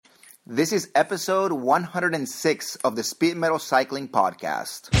This is episode 106 of the Speed Metal Cycling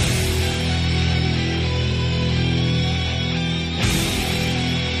Podcast.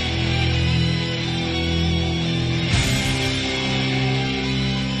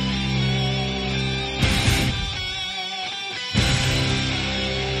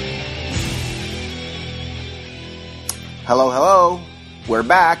 Hello. We're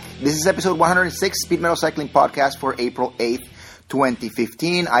back. This is episode 106, Speed Metal Cycling Podcast for April 8th,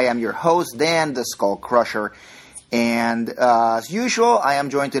 2015. I am your host, Dan, the Skull Crusher. And as usual, I am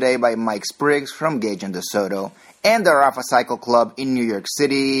joined today by Mike Spriggs from Gage and DeSoto and the Rafa Cycle Club in New York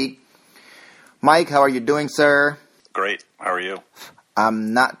City. Mike, how are you doing, sir? Great. How are you?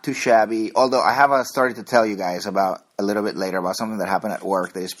 I'm not too shabby, although I have a story to tell you guys about a little bit later about something that happened at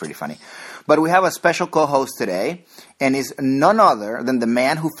work that is pretty funny. But we have a special co-host today, and is none other than the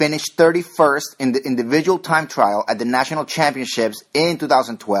man who finished 31st in the individual time trial at the National Championships in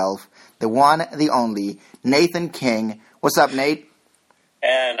 2012, the one, the only, Nathan King. What's up, Nate?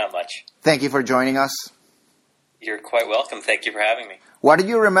 Not much. Thank you for joining us. You're quite welcome. Thank you for having me. What do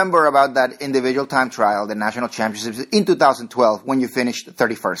you remember about that individual time trial, the National Championships in 2012, when you finished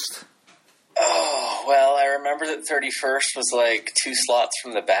 31st? Oh, well, I remember that 31st was like 2 slots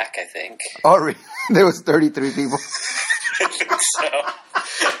from the back, I think. Oh, really? There was 33 people. I think so.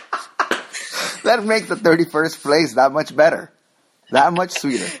 That makes the 31st place that much better. That much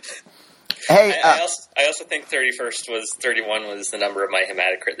sweeter. Hey, I also think 31 was the number of my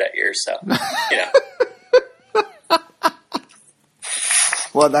hematocrit that year, so,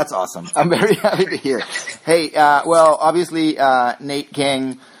 Well, that's awesome. I'm very happy to hear. Hey, well, obviously, Nate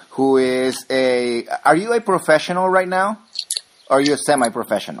King, who is are you a professional right now? Or are you a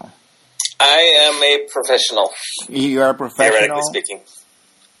semi-professional? I am a professional. You're a professional? Theoretically speaking.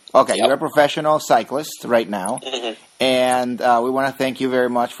 Okay, Yep. You're a professional cyclist right now. Mm-hmm. And we want to thank you very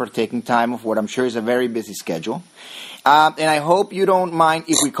much for taking time of what I'm sure is a very busy schedule. And I hope you don't mind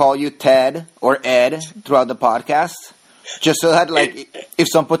if we call you Ted or Ed throughout the podcast. Just so that, if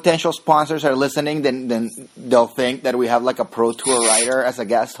some potential sponsors are listening, then they'll think that we have, a Pro Tour rider as a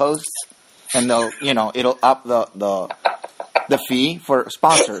guest host. And it'll up the fee for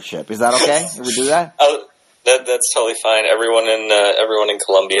sponsorship. Is that okay? If we do that? Oh, that's totally fine. Everyone in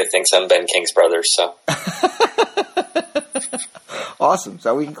Colombia thinks I'm Ben King's brother, so. Awesome.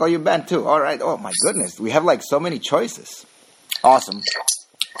 So we can call you Ben, too. All right. Oh, my goodness. We have, so many choices. Awesome.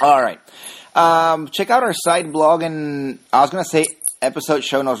 All right. Check out our site, blog, and I was going to say episode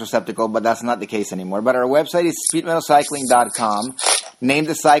show notes receptacle, but that's not the case anymore. But our website is speedmetalcycling.com. Name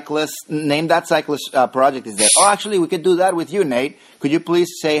that cyclist project is there. Oh, actually, we could do that with you, Nate. Could you please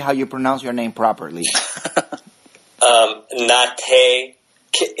say how you pronounce your name properly? Nate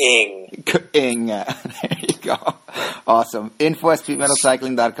King. King. There you go. Awesome.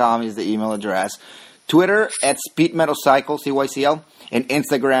 info@speedmetalcycling.com is the email address. Twitter @speedmetalcycle, CYCL. And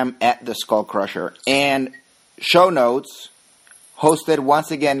Instagram @the Skull Crusher. And show notes hosted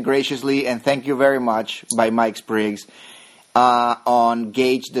once again graciously, and thank you very much, by Mike Spriggs on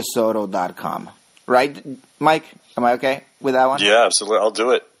GageDeSoto.com. Right, Mike? Am I okay with that one? Yeah, absolutely. I'll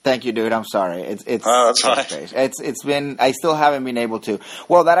do it. Thank you, dude. I'm sorry. That's fine. Great. It's been. I still haven't been able to.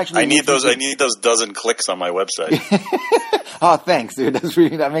 Well, that actually. I need those dozen clicks on my website. Oh, thanks, dude.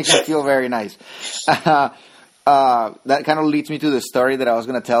 That makes me feel very nice. That kind of leads me to the story that I was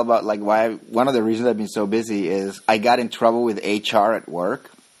going to tell about, why one of the reasons I've been so busy is I got in trouble with HR at work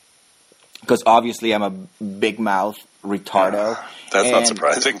because obviously I'm a big mouth retardo. That's not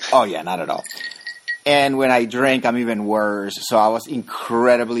surprising. Oh yeah, not at all. And when I drink, I'm even worse. So I was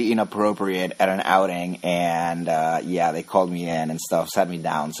incredibly inappropriate at an outing, and they called me in and stuff, sat me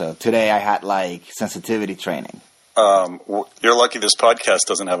down. So today I had sensitivity training. You're lucky this podcast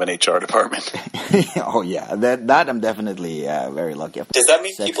doesn't have an HR department. Oh yeah, that I'm definitely very lucky. Does that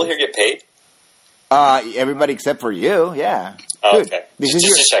mean people here get paid? Everybody except for you, yeah. Oh, Dude, okay. Just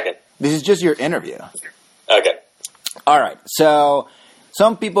a second. This is just your interview. Okay. All right. So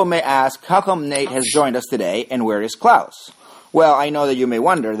some people may ask, how come Nate has joined us today, and where is Klaus? Well, I know that you may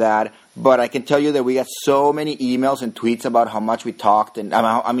wonder that, but I can tell you that we got so many emails and tweets about how much we talked, and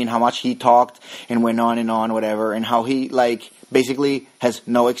how much he talked and went on, whatever, and how he basically has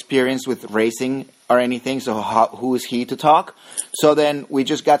no experience with racing or anything. So who is he to talk? So then we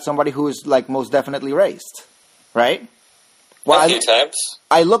just got somebody who is most definitely raced, right? Well, a few times.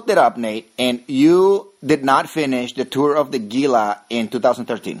 I looked it up, Nate, and you did not finish the Tour of the Gila in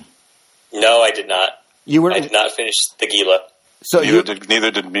 2013. No, I did not. I did not finish the Gila. So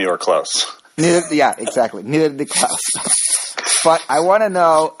neither did me or Klaus. Yeah, exactly. Neither did Klaus. But I want to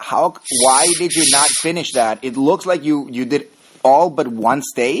know why did you not finish that? It looks like you did all but one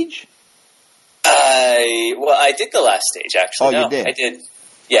stage. I did the last stage, actually. Oh, you did? I did,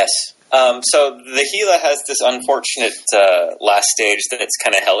 yes. So the Gila has this unfortunate last stage that's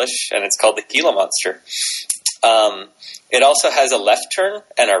kind of hellish, and it's called the Gila Monster. It also has a left turn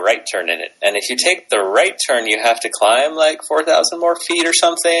and a right turn in it. And if you take the right turn, you have to climb like 4,000 more feet or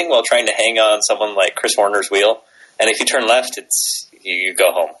something while trying to hang on someone like Chris Horner's wheel. And if you turn left, you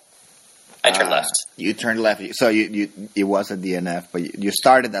go home. I turned left. You turned left. So it was a DNF, but you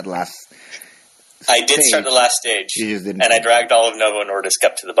started that last I did start the last stage, you just didn't. And I dragged all of Novo Nordisk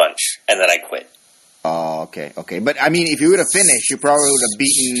up to the bunch, and then I quit. Oh, okay. But, I mean, if you would have finished, you probably would have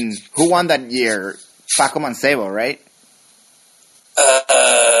beaten... Who won that year? Paco Mancebo, right?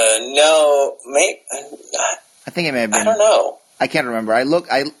 No, maybe... I think it may have been... I don't know. I can't remember. I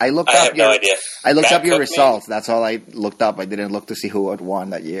looked I up have no idea. I looked Matt up your Cook, results. That's all I looked up. I didn't look to see who had won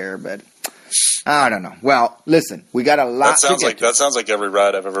that year, but... I don't know. Well, listen, we got a lot That sounds like every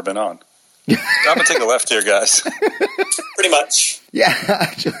ride I've ever been on. I'm going to take a left here, guys. Pretty much. Yeah,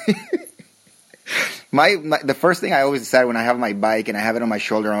 actually. The first thing I always decide when I have my bike and I have it on my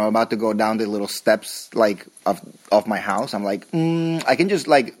shoulder, I'm about to go down the little steps like of my house. I'm like, I can just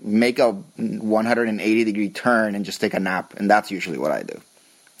like make a 180-degree turn and just take a nap, and that's usually what I do.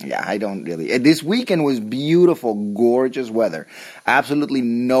 Yeah, I don't really. This weekend was beautiful, gorgeous weather. Absolutely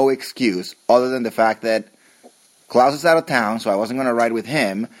no excuse other than the fact that Klaus is out of town, so I wasn't going to ride with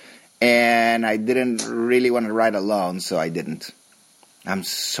him, and I didn't really want to ride alone, so I didn't. I'm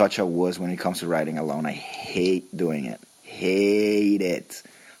such a wuss when it comes to riding alone. I hate doing it. Hate it.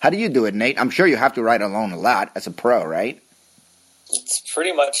 How do you do it, Nate? I'm sure you have to ride alone a lot as a pro, right? It's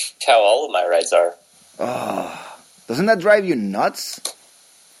pretty much how all of my rides are. Oh, doesn't that drive you nuts?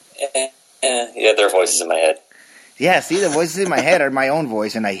 Yeah, there are voices in my head. Yeah, see, the voices in my head are my own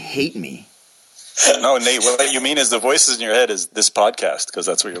voice, and I hate me. No, Nate, what you mean is the voices in your head is this podcast, because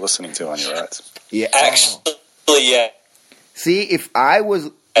that's what you're listening to on your rides. Yeah. Actually, yeah. See, if I was...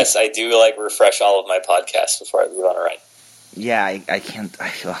 Yes, I do refresh all of my podcasts before I leave on a ride. Yeah, I can't.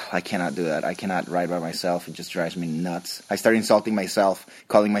 I cannot do that. I cannot ride by myself. It just drives me nuts. I start insulting myself,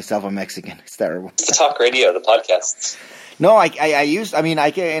 calling myself a Mexican. It's terrible. The talk radio, the podcasts. No, I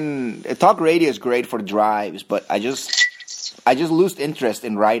can talk radio is great for drives, but I just lose interest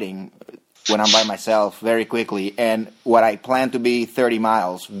in riding when I'm by myself very quickly, and what I plan to be 30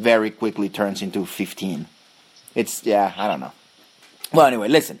 miles very quickly turns into 15. I don't know. Well, anyway,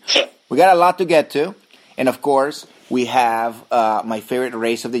 listen, we got a lot to get to, and of course, we have my favorite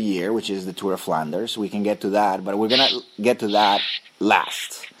race of the year, which is the Tour of Flanders. We can get to that, but we're going to get to that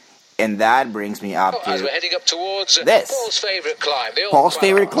last. And that brings me up to as we're heading up towards this. Paul's favourite climb. Paul's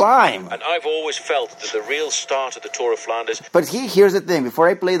favorite climb. And I've always felt that the real start of the Tour of Flanders... But here's the thing. Before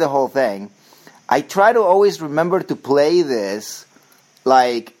I play the whole thing, I try to always remember to play this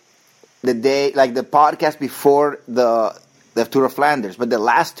like the podcast before the Tour of Flanders. But the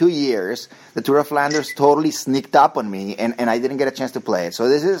last 2 years, the Tour of Flanders totally sneaked up on me, and I didn't get a chance to play it. So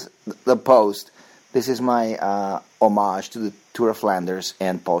this is the post. This is my homage to the Tour of Flanders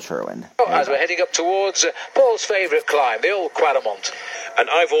and Paul Sherwin. As we're heading up towards Paul's favourite climb, the Old Quaremont. And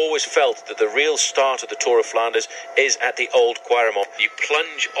I've always felt that the real start of the Tour of Flanders is at the Old Quaremont. You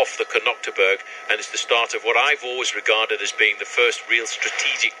plunge off the Knokteberg, and it's the start of what I've always regarded as being the first real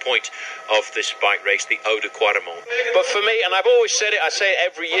strategic point of this bike race, the Eau de Quaremont. But for me, and I've always said it, I say it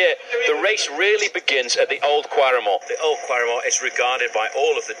every year, the race really begins at the Old Quaremont. The Old Quaremont is regarded by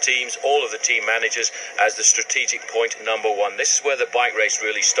all of the teams, all of the team managers, as the strategic point number one. This is where the bike race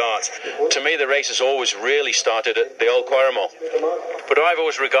really starts. To me, the race has always really started at the Old Quaremont. But I've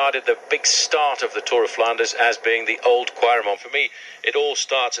always regarded the big start of the Tour of Flanders as being the Old Quaremont. For me, it all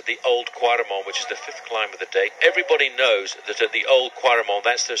starts at the Old Quaremont, which is the fifth climb of the day. Everybody knows that at the Old Quaremont,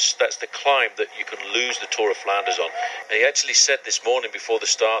 that's the climb that you can lose the Tour of Flanders on. And he actually said this morning before the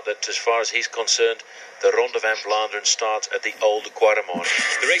start that as far as he's concerned, the Ronde van Vlaanderen starts at the Old Quaremont.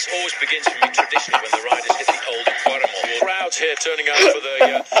 The race always begins for me traditionally when the riders hit the Old Quaremont. Crowds here turning out for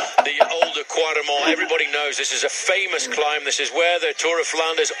the Old Quaremont. Everybody knows this is a famous climb. This is where the Tour of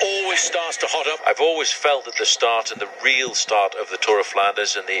Flanders always starts to hot up. I've always felt that the start and the real start of the Tour of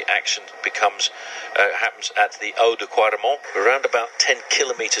Flanders and the action happens at the Eau de Quaremont. We're around about 10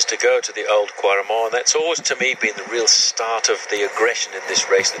 kilometres to go to the Old Quaremont, and that's always to me been the real start of the aggression in this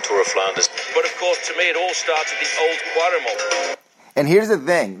race, the Tour of Flanders. But of course, to me, it all starts at the Old Quaremont. And here's the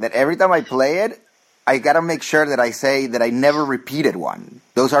thing, that every time I play it, I gotta make sure that I say that I never repeated one.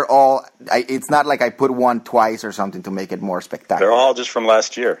 Those are all, it's not like I put one twice or something to make it more spectacular. They're all just from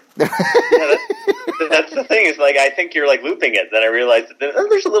last year. That's the thing, is like, I think you're like looping it. Then I realized that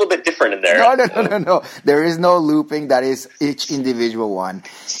there's a little bit different in there. No. There is no looping. That is each individual one.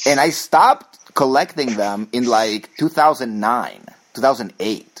 And I stopped collecting them in like 2009,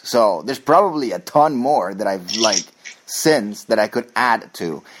 2008. So there's probably a ton more that I've like since that I could add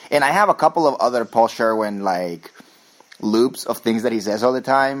to. And I have a couple of other Paul Sherwin like loops of things that he says all the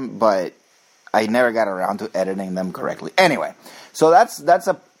time, but I never got around to editing them correctly. Anyway, so that's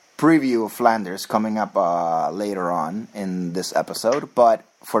a preview of Flanders coming up later on in this episode. But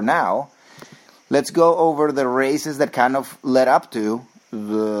for now, let's go over the races that kind of led up to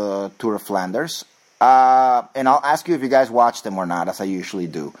the Tour of Flanders. And I'll ask you if you guys watched them or not, as I usually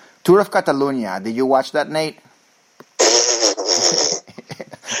do. Tour of Catalonia, did you watch that, Nate?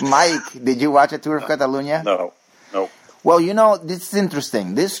 Mike, did you watch a Tour of Catalonia? No. Well, you know, this is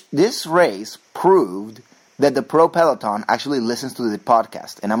interesting. This race proved that the Pro Peloton actually listens to the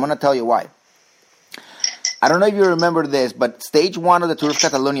podcast, and I'm going to tell you why. I don't know if you remember this, but stage 1 of the Tour of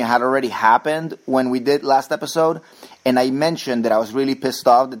Catalonia had already happened when we did last episode, and I mentioned that I was really pissed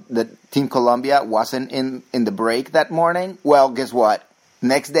off that Team Colombia wasn't in the break that morning. Well, guess what?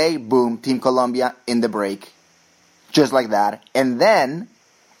 Next day, boom, Team Colombia in the break, just like that. And then,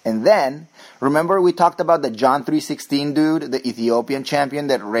 remember we talked about the John 316 dude, the Ethiopian champion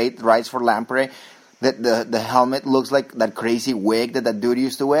that rides for Lampre, that the helmet looks like that crazy wig that dude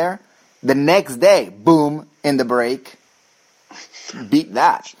used to wear? The next day, boom, in the break, beat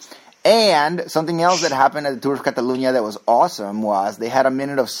that. And something else that happened at the Tour of Catalonia that was awesome was they had a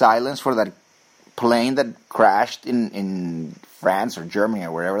minute of silence for that plane that crashed in France or Germany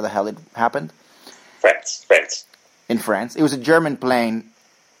or wherever the hell it happened. France. In France. It was a German plane.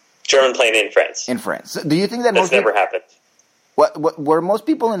 German plane in France. In France. So do you think that That's never happened. What were most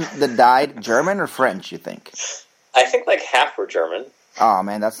people that died German or French, you think? I think like half were German. Oh,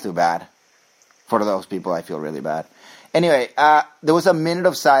 man, that's too bad. For those people, I feel really bad. Anyway, there was a minute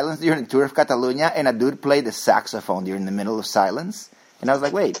of silence during the Tour of Catalonia, and a dude played the saxophone during the middle of silence. And I was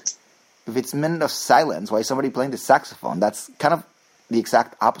like, wait, if it's a minute of silence, why is somebody playing the saxophone? That's kind of the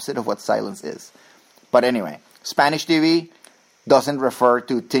exact opposite of what silence is. But anyway, Spanish TV doesn't refer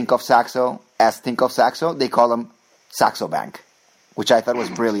to Tinkoff Saxo as Tinkoff Saxo. They call him Saxo Bank, which I thought was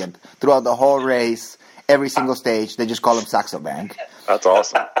brilliant. Throughout the whole race, every single stage, they just call him Saxo Bank. That's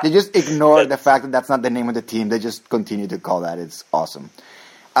awesome. They just ignore the fact that that's not the name of the team. They just continue to call that. It's awesome.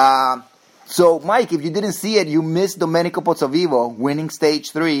 So, Mike, if you didn't see it, you missed Domenico Pozzovivo winning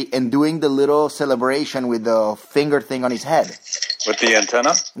stage 3 and doing the little celebration with the finger thing on his head. With the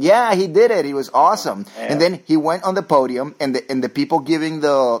antenna? Yeah, he did it. It was awesome. Oh, and then he went on the podium, and the people giving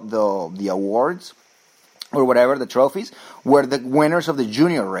the awards or whatever, the trophies, were the winners of the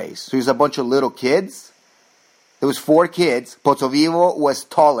junior race. So it was a bunch of little kids. There was 4 kids. Pozzovivo was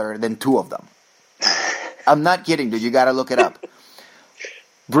taller than 2 of them. I'm not kidding, dude. You got to look it up.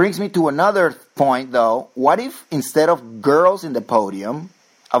 Brings me to another point, though. What if instead of girls in the podium,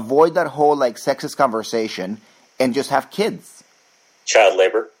 avoid that whole like sexist conversation and just have kids? Child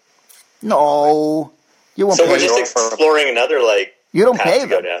labor. No, you won't. So pay we're just them. exploring another like. You don't path pay to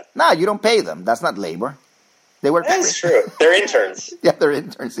go them. down. No, you don't pay them. That's not labor. They work. That's true. They're interns. Yeah, they're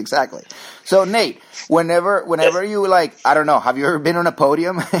interns, exactly. So, Nate, whenever Yes. you like, I don't know, have you ever been on a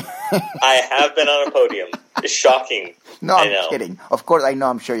podium? I have been on a podium. It's shocking. No, I I'm know. kidding. Of course, I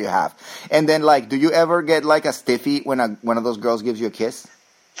know. I'm sure you have. And then, like, do you ever get like a stiffy when one of those girls gives you a kiss?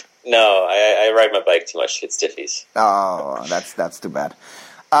 No, I ride my bike too much to get stiffies. Oh, that's too bad.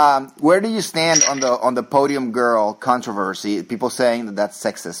 Where do you stand on the podium girl controversy? People saying that that's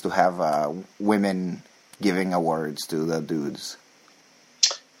sexist to have women giving awards to the dudes.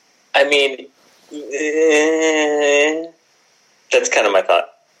 I mean, that's kind of my thought.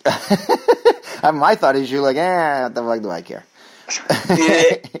 My thought is you're like, what the fuck do I care?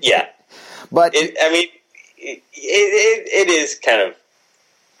 Yeah. But it is kind of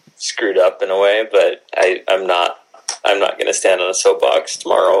screwed up in a way, but I'm not going to stand on a soapbox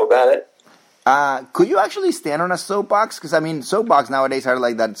tomorrow about it. Could you actually stand on a soapbox? Because, I mean, soapbox nowadays are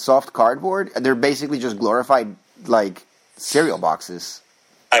like that soft cardboard. They're basically just glorified, like, cereal boxes.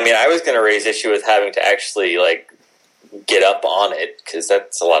 I mean, I was going to raise issue with having to actually, like, get up on it, because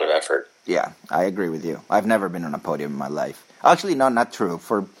that's a lot of effort. Yeah, I agree with you. I've never been on a podium in my life. Actually, no, not true.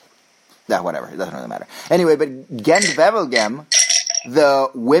 Whatever. It doesn't really matter. Anyway, but Gent-Wevelgem, the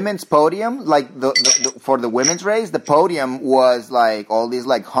women's podium, like for the women's race, the podium was like all these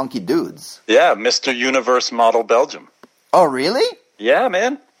like hunky dudes. Yeah, Mr. Universe Model Belgium. Oh, really? Yeah,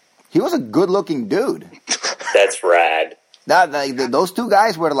 man. He was a good-looking dude. That's rad. Those 2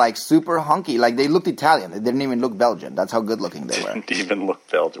 guys were like super hunky. Like they looked Italian. They didn't even look Belgian. That's how good-looking they were. Didn't even look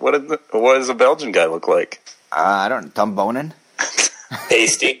Belgian. What does a Belgian guy look like? I don't know. Tom Bonen.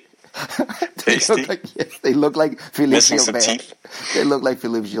 Pasty. Tasty. They look like Philippe Missing some Gilbert. teeth. They look like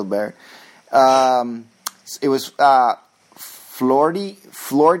Philippe Gilbert. It was Florty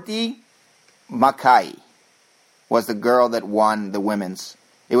Mackay was the girl that won the women's.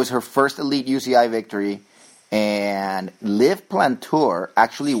 It was her first elite UCI victory, and Liv Plantur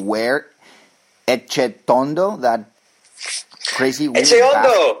actually wear Echetondo, that crazy weird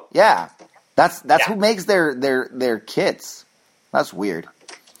Echetondo! Yeah, that's who makes their kits. That's weird.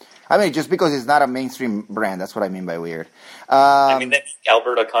 I mean, just because it's not a mainstream brand, that's what I mean by weird. I mean, that's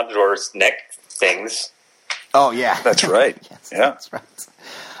Alberto Contador's neck things. Oh, yeah. That's right. Yes, Yeah. that's right.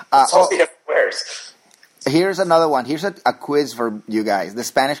 That's all he wears. Here's another one. Here's a quiz for you guys. The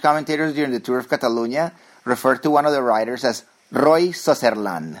Spanish commentators during the Tour of Catalonia referred to one of the riders as Roy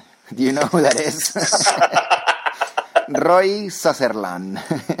Soserlan. Do you know who that is? Roy Soserlan.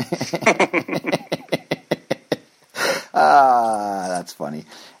 That's funny.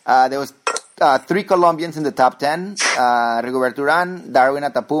 There was 3 Colombians in the top 10. Rigoberto Urán, Darwin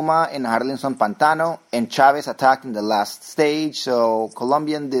Atapuma, and Harlinson Pantano. And Chavez attacked in the last stage. So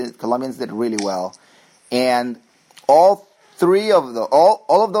Colombians did really well. And all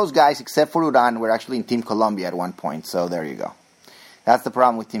of those guys except for Urán were actually in Team Colombia at one point. So there you go. That's the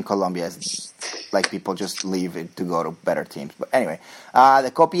problem with Team Colombia. Is like people just leave it to go to better teams. But anyway,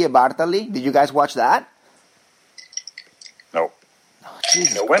 the Coppi e Bartali. Did you guys watch that? No.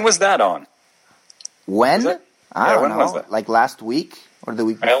 Jesus. When was that on? When? Was it? I don't when know. was that? Like last week or the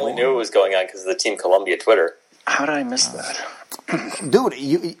week before? I only knew it was going on because of the Team Colombia Twitter. How did I miss that? Dude,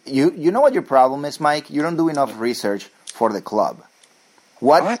 you know what your problem is, Mike? You don't do enough research for the club.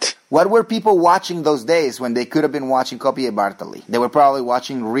 What were people watching those days when they could have been watching Coppi e Bartali? They were probably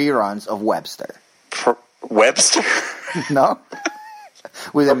watching reruns of Webster. Webster? No?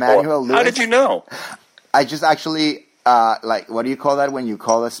 With Emmanuel Lewis. How did you know? I just actually, what do you call that when you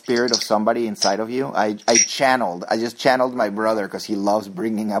call a spirit of somebody inside of you? I just channeled my brother because he loves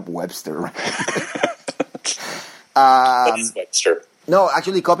bringing up Webster. What is Webster? No,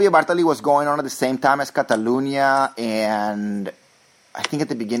 actually, Coppi e Bartali was going on at the same time as Catalunya, and I think at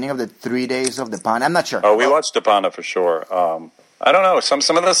the beginning of the 3 days of the Pana. I'm not sure. Oh, we watched the Pana for sure. I don't know.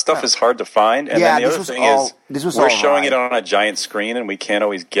 Some of that stuff is hard to find, and then the other thing is we're showing it on a giant screen, and we can't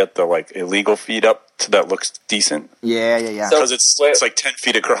always get the illegal feed up that looks decent. Yeah. Because it's like 10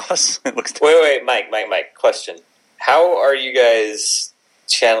 feet across. It looks. Wait, Mike. Question: How are you guys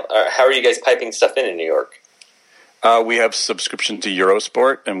piping stuff in New York? We have subscription to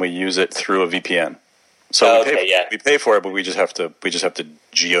Eurosport, and we use it through a VPN. So we pay for it, but we just have to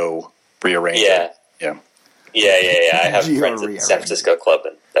geo rearrange it. Yeah. I have friends at the San Francisco Club,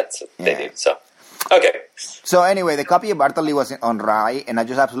 and that's what they do. So, okay. So anyway, the Coppi e Bartali was on Rai, and I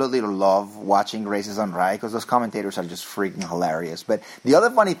just absolutely love watching races on Rai because those commentators are just freaking hilarious. But the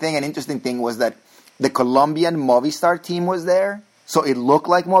other funny thing and interesting thing was that the Colombian Movistar team was there. So it looked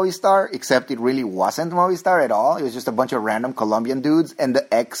like Movistar, except it really wasn't Movistar at all. It was just a bunch of random Colombian dudes and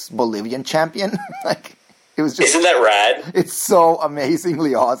the ex-Bolivian champion. It was just, isn't that rad? It's so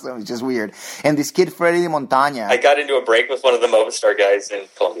amazingly awesome. It's just weird. And this kid, Freddy de Montaña. I got into a break with one of the Movistar guys in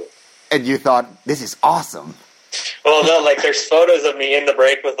Colombia. And you thought, this is awesome. Well, no, there's photos of me in the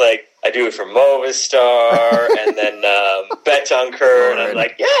break with, I do it for Movistar, and then Betancourt, and I'm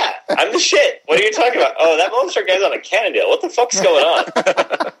like, yeah, I'm the shit. What are you talking about? Oh, that Movistar guy's on a Cannondale. What the fuck's going on?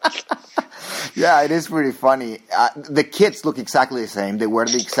 Yeah, it is pretty funny. The kits look exactly the same. They wear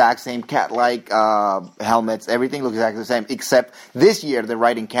the exact same cat-like helmets. Everything looks exactly the same, except this year they're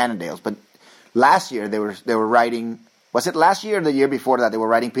riding Cannondales. But last year they were riding. Was it last year or the year before that they were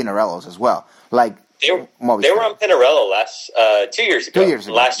riding Pinarellos as well? They were on Pinarello 2 years ago. 2 years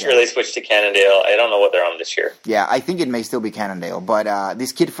ago. Last year they switched to Cannondale. I don't know what they're on this year. Yeah, I think it may still be Cannondale. But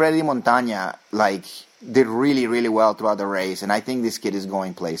this kid, Freddy Montaña, did really, really well throughout the race. And I think this kid is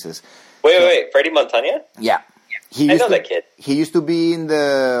going places. Wait, Freddy Montaña? Yeah. I know that kid. He used to be in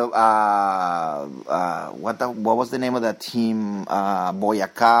the what was the name of that team?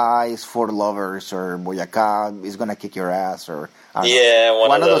 Boyacá is for lovers, or Boyacá is gonna kick your ass, or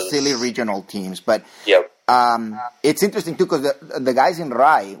one of those silly regional teams. But yep. It's interesting too because the guys in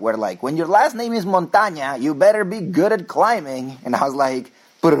Rai were like, when your last name is Montaña, you better be good at climbing. And I was like,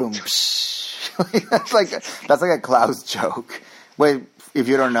 boom. that's like a Klaus joke. Wait. If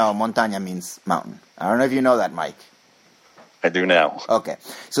you don't know, Montaña means mountain. I don't know if you know that, Mike. I do now. Okay.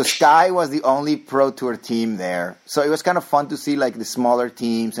 So Sky was the only Pro Tour team there. So it was kind of fun to see the smaller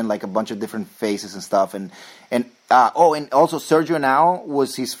teams and a bunch of different faces and stuff. And also Sergio Henao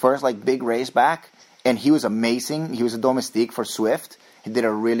was his first big race back. And he was amazing. He was a domestique for Swift. He did a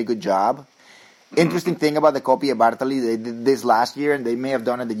really good job. Interesting thing about the Coppi e Bartali, they did this last year and they may have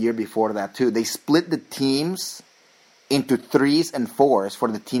done it the year before that too. They split the teams into 3s and 4s for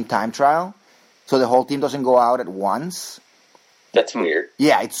the team time trial. so the whole team doesn't go out at once. That's weird.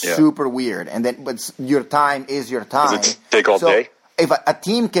 Yeah, it's super weird. And then, but your time is your time. Does it take all day? If a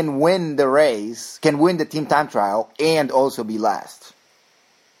team can win the race, can win the team time trial, and also be last.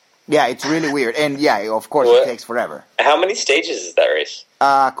 Yeah, it's really weird. And yeah, of course, it takes forever. How many stages is that race?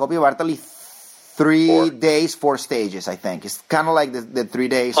 Copy of Bartali, 3 days, 4 stages, I think. It's kind of like the 3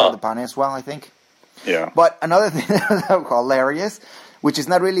 days of the Pane as well, I think. Yeah. But another thing that's hilarious, which is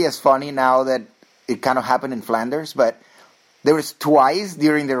not really as funny now that it kind of happened in Flanders, but there was twice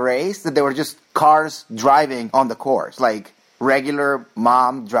during the race that there were just cars driving on the course, like regular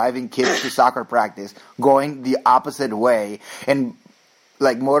mom driving kids to soccer practice, going the opposite way, and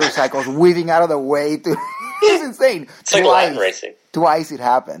like motorcycles weaving out of the way to... It's insane. It's like Latin racing. Twice it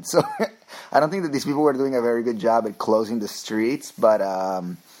happened. So I don't think that these people were doing a very good job at closing the streets, but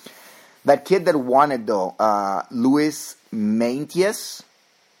that kid that won it, though, Luis Maintius,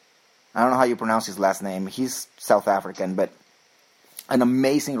 I don't know how you pronounce his last name. He's South African, but an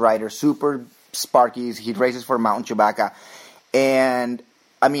amazing rider, super sparky. He races for Mountain Chewbacca. And,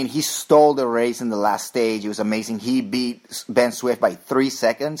 I mean, he stole the race in the last stage. It was amazing. He beat Ben Swift by 3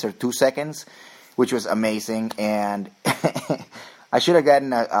 seconds or 2 seconds, which was amazing. And I should have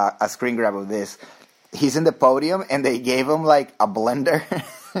gotten a screen grab of this. He's in the podium, and they gave him, like, a blender.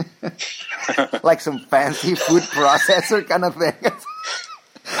 Like some fancy food processor kind of thing.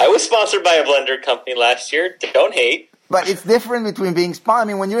 I was sponsored by a blender company last year. Don't hate. But it's different between being sponsored. I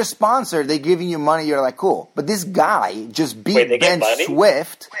mean, when you're a sponsor, they're giving you money, you're like, cool. But this guy just beat Ben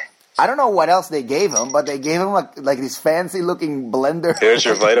Swift. I don't know what else they gave him, but they gave him like this fancy-looking blender. Here's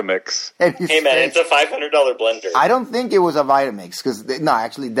your Vitamix. Hey, man, it's a $500 blender. I don't think it was a Vitamix.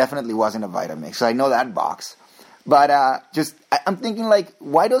 Actually, definitely wasn't a Vitamix. So I know that box. But I'm thinking, like,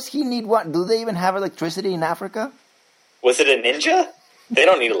 why does he need one? Do they even have electricity in Africa? Was it a Ninja? They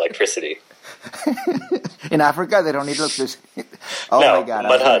don't need electricity. In Africa, they don't need electricity. My God!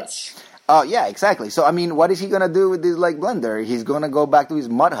 Mud huts. Oh yeah, exactly. So I mean, what is he gonna do with this like blender? He's gonna go back to his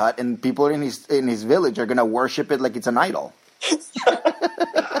mud hut, and people in his village are gonna worship it like it's an idol. Is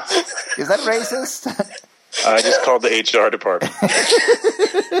that racist? I just called the HR department.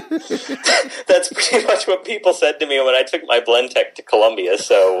 That's pretty much what people said to me when I took my blend tech to Colombia.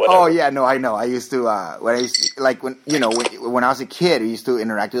 So whatever. Oh yeah, no, I know. I used to when I was a kid, I used to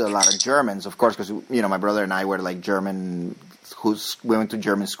interact with a lot of Germans, of course, because my brother and I were like German, we went to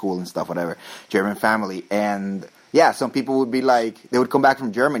German school and stuff, whatever, German family, and yeah, some people would be like, they would come back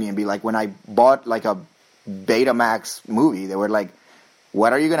from Germany and be like, when I bought like a Betamax movie, they were like,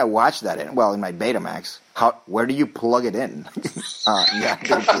 what are you gonna watch that in? Well, in my Betamax. Where do you plug it in?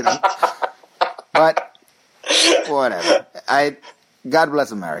 But whatever. God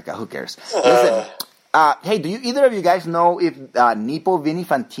bless America. Who cares? Listen. Hey, do either of you guys know if Nippo Vini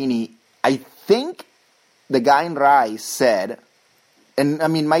Fantini? I think the guy in Rai said, and I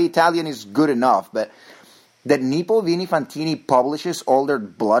mean my Italian is good enough, but that Nippo Vini Fantini publishes all their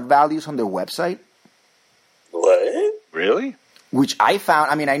blood values on their website. What? Really? Which I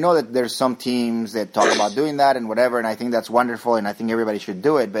found, I mean, I know that there's some teams that talk about doing that and whatever, and I think that's wonderful, and I think everybody should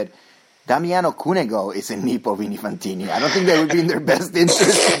do it, but Damiano Cunego is a Nippo Vini Fantini. I don't think that would be in their best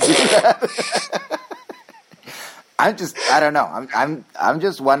interest to do that. I don't know. I'm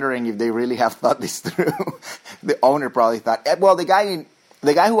just wondering if they really have thought this through. The owner probably thought, well, the guy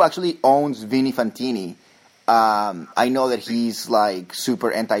who actually owns Vini Fantini, I know that he's like super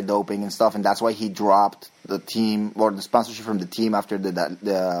anti-doping and stuff, and that's why he dropped the team or the sponsorship from the team after the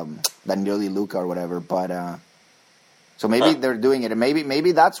Danilo Di Luca or whatever. But so maybe they're doing it, and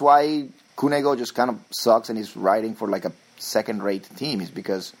maybe that's why Cunego just kind of sucks and he's riding for like a second-rate team, is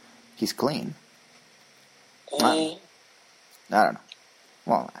because he's clean. I don't know.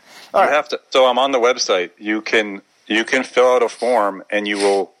 Well, all right. So I'm on the website. You can fill out a form and you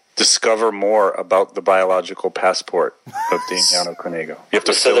will discover more about the biological passport of Damiano Cunego. You have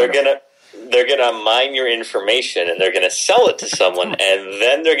to they're gonna mine your information and they're gonna sell it to someone and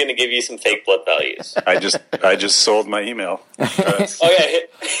then they're gonna give you some fake blood values. I just sold my email. His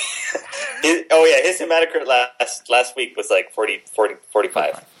hematocrit last week was like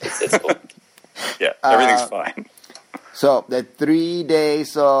 45. It's cool. Yeah, everything's fine. So the 3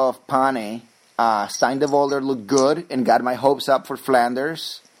 days of Pane, Steindevolder looked good and got my hopes up for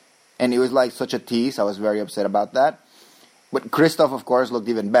Flanders. And it was like such a tease. I was very upset about that. But Christoph, of course, looked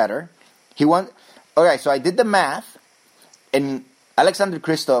even better. He won. Okay, so I did the math. And Alexander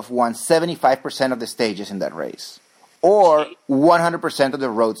Christoph won 75% of the stages in that race. Or 100% of the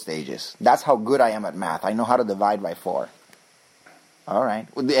road stages. That's how good I am at math. I know how to divide by 4. All right.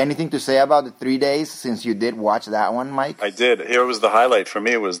 Anything to say about the 3 days since you did watch that one, Mike? I did. Here was the highlight for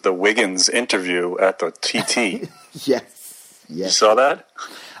me was the Wiggins interview at the TT. Yes. You saw that?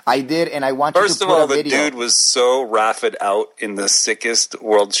 I did, and I want you to put a video. First of all, the dude was so raffed out in the sickest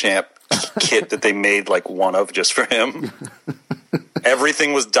world champ kit that they made like one of just for him.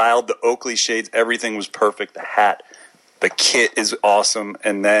 Everything was dialed, the Oakley shades, everything was perfect, the hat, the kit is awesome,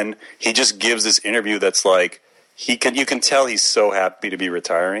 and then he just gives this interview that's like, you can tell he's so happy to be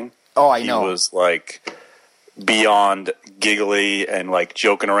retiring. Oh, I know. He was like beyond giggly and like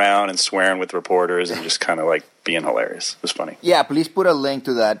joking around and swearing with reporters and just kind of like being hilarious. It was funny. Yeah, please put a link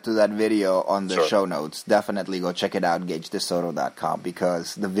to that video on the show notes. Definitely go check it out, GageDeSoto.com,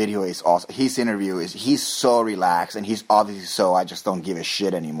 because the video is awesome. His interview he's so relaxed, and he's obviously so I just don't give a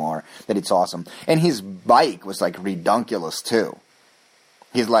shit anymore that it's awesome. And his bike was like redunculous too.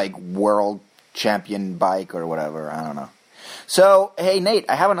 He's like world champion bike or whatever. I don't know. So, hey, Nate,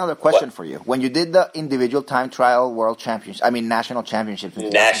 I have another question for you. When you did the individual time trial world championships, national championships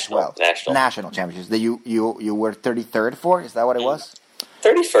in 2012. National championships that you were 33rd for? Is that what it was?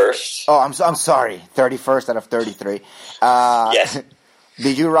 31st. Oh, I'm sorry. 31st out of 33. Yes.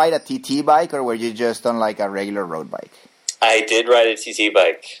 Did you ride a TT bike, or were you just on like a regular road bike? I did ride a TT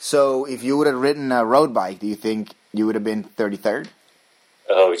bike. So, if you would have ridden a road bike, do you think you would have been 33rd?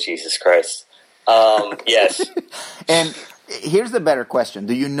 Oh, Jesus Christ. Yes. And here's the better question.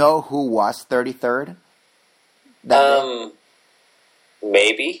 Do you know who was 33rd?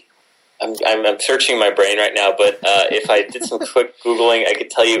 Maybe. I'm searching my brain right now, but if I did some quick Googling, I could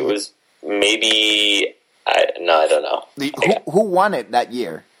tell you it was maybe... I don't know. Who won it that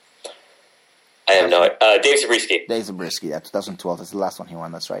year? I have no idea. Dave Zabriskie. Dave Zabriskie. That's 2012. That's the last one he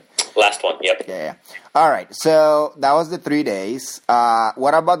won. That's right. Last one, yep. Yeah. All right. So that was the 3 days.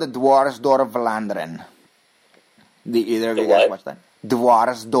 What about the Dwars door Vlaanderen? Did either of you guys watch that?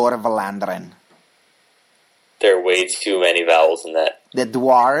 Dwars door Vlaanderen. There are way too many vowels in that. The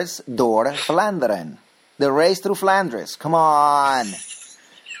Dwars door Vlaanderen. The race through Flanders. Come on.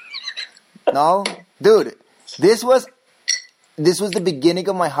 No? Dude, this was the beginning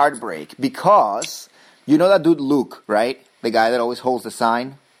of my heartbreak, because you know that dude Luke, right? The guy that always holds the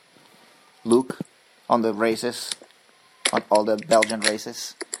sign? Luke, on the races, on all the Belgian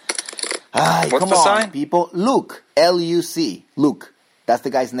races. What's the sign? People. Luke, L-U-C, Luke. That's the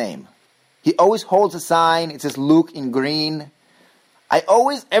guy's name. He always holds a sign. It says Luke in green.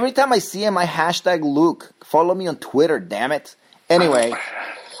 Every time I see him, I hashtag Luke. Follow me on Twitter, damn it. Anyway,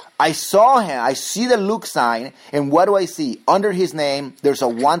 I saw him. I see the Luke sign, and what do I see? Under his name, there's a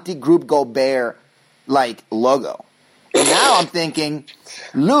Wanty Group Gobert like logo. And now I'm thinking,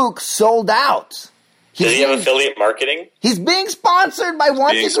 Luke sold out. Does he have affiliate marketing? He's being sponsored by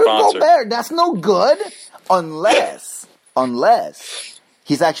Wanty Group Gobert. That's no good, unless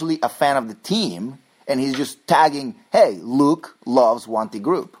he's actually a fan of the team, and he's just tagging, hey, Luke loves Wanty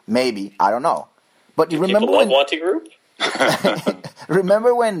Group. Maybe, I don't know. But you remember people love Wanty Group?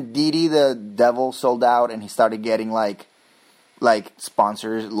 Remember when Didi the Devil sold out and he started getting like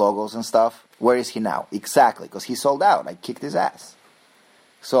sponsors, logos and stuff? Where is he now? Exactly, because he sold out. I kicked his ass.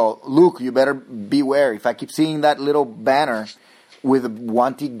 So, Luke, you better beware. If I keep seeing that little banner with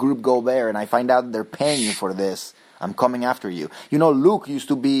Wanty Group Gobert and I find out they're paying you for this, I'm coming after you. You know, Luke used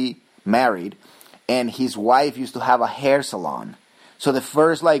to be married, and his wife used to have a hair salon. So the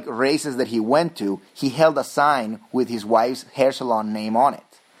first races that he went to, he held a sign with his wife's hair salon name on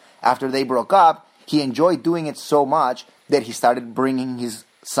it. After they broke up, he enjoyed doing it so much that he started bringing his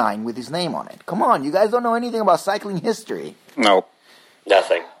sign with his name on it. Come on, you guys don't know anything about cycling history. No.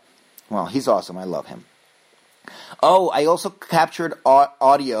 Nothing. Well, he's awesome. I love him. Oh, I also captured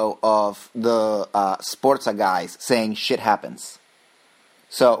audio of the Sportza guys saying shit happens.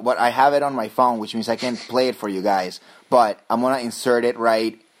 So, but I have it on my phone, which means I can't play it for you guys. But I'm going to insert it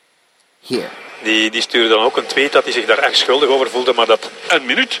right here. Die stuurde dan ook een tweet dat hij zich daar echt schuldig over voelde, maar dat een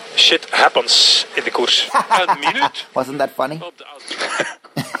minuut shit happens in de koers. Een minuut. Wasn't that funny?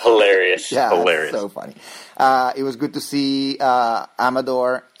 Hilarious. Yeah, hilarious. So funny. It was good to see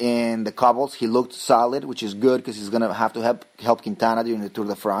Amador in the cobbles. He looked solid, which is good because he's going to have to help Quintana during the Tour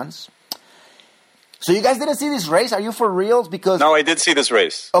de France. So you guys didn't see this race? Are you for reals? Because no, I did see this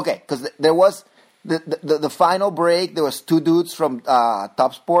race. Okay, because there was the final break. There was two dudes from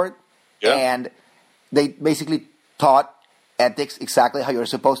Top Sport, and they basically taught ethics exactly how you're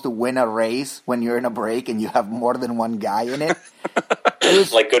supposed to win a race when you're in a break and you have more than one guy in it. It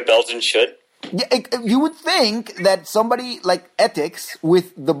was, like good Belgians should. Yeah, you would think that somebody like ethics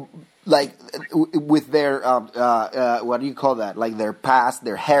with with their what do you call that? Like their past,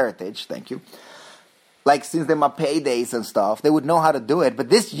 their heritage. Thank you. like since the Mapei days and stuff, they would know how to do it. But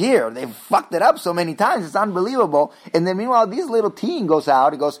this year, they fucked it up so many times. It's unbelievable. And then meanwhile, this little teen goes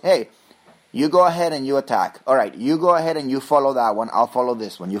out and goes, hey, you go ahead and you attack. All right, you go ahead and you follow that one. I'll follow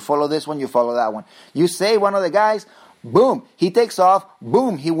this one. You follow this one. You follow that one. You say one of the guys, boom, he takes off.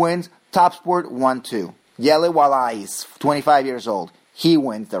 Boom, he wins. Top sport 1-2. Yele Walais, 25 years old. He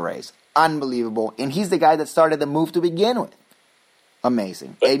wins the race. Unbelievable. And he's the guy that started the move to begin with.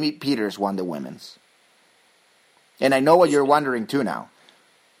 Amazing. Amy Peters won the women's. And I know what you're wondering too now.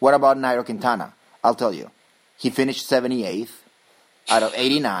 What about Nairo Quintana? I'll tell you. He finished 78th out of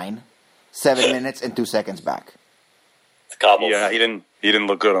 89, 7 minutes and 2 seconds back. The cobbles. Yeah, he didn't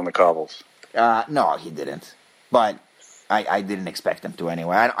look good on the cobbles. No, he didn't. But I didn't expect him to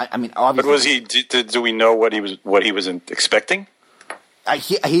anyway. I mean, obviously. But was he? Do we know what he was expecting?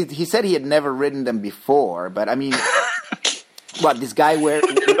 He said he had never ridden them before, but I mean. What, this guy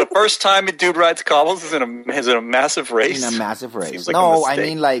the first time a dude rides cobbles is in a massive race? In a massive race. Like no, I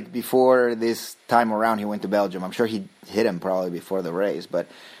mean like before this time around he went to Belgium. I'm sure he hit him probably before the race, but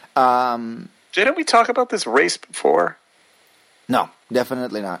didn't we talk about this race before? No,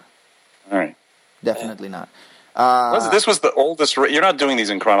 definitely not. All right. Definitely not. This was the oldest race. You're not doing these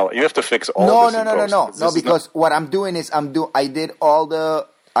in chronology. You have to fix all this. No, because what I'm doing is I did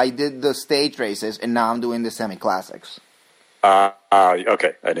the stage races and now I'm doing the semi-classics. Okay.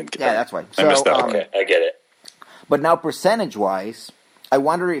 I didn't get that. Yeah, that's why. I missed that. Okay, I get it. But now, percentage-wise, I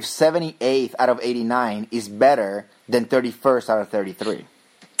wonder if 78th out of 89 is better than 31st out of 33.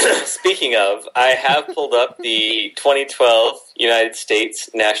 Speaking of, I have pulled up the 2012 United States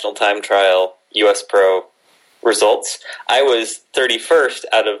National Time Trial US Pro results. I was 31st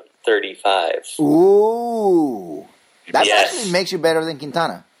out of 35. Ooh. That actually makes you better than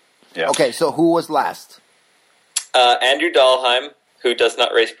Quintana. Yeah. Okay, so who was last? Andrew Dahlheim, who does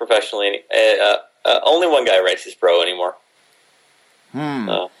not race professionally. Only one guy races pro anymore.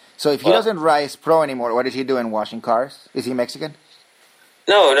 So if he doesn't race pro anymore, what is he doing? Washing cars? Is he Mexican?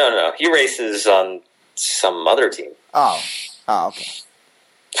 No. He races on some other team. Oh, okay.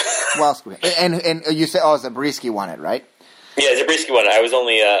 Well, and you say, Zabriskie won it, right? Yeah, Zabriskie won it. I was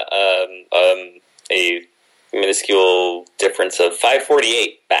only a minuscule difference of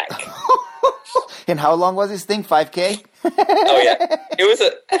 5:48 back. And how long was this thing? 5K? Oh yeah,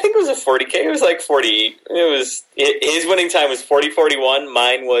 I think it was a 40K. It was like 40. His winning time was 40:41.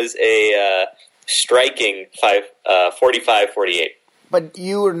 Mine was a striking 45:48. But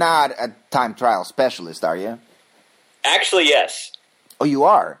you're not a time trial specialist, are you? Actually, yes. Oh, you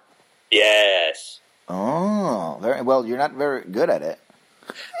are? Yes. Oh, very well. You're not very good at it.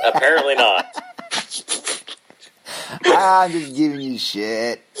 Apparently not. I'm just giving you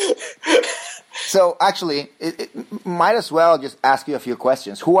shit. So, actually, it might as well just ask you a few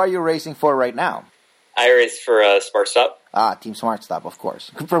questions. Who are you racing for right now? I race for Smart Stop. Team Smart Stop, of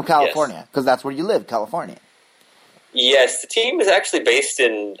course. From California, because that's where you live, California. Yes, the team is actually based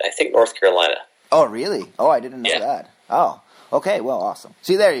in, I think, North Carolina. Oh, really? Oh, I didn't know that. Oh, okay, well, awesome.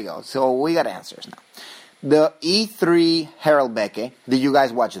 See, there you go. So, we got answers now. The E3 Harelbeke, did you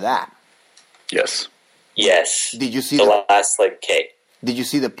guys watch that? Yes. Yes. Did you see the last K? Did you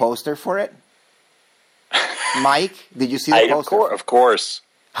see the poster for it? Mike, did you see the poster? Of course.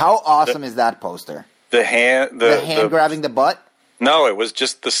 How awesome is that poster? The hand grabbing the butt? No, it was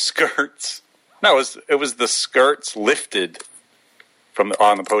just the skirts. No, it was the skirts lifted from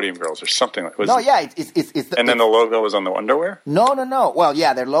on the Podium Girls or something like that. No, yeah, it's and then the logo was on the underwear? No. Well,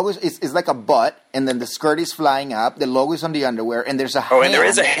 yeah, their logo is like a butt, and then the skirt is flying up, the logo is on the underwear, and there's a hand. Oh, and there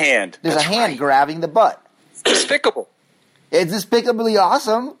is a hand. There's a hand grabbing the butt. It's despicable. It's despicably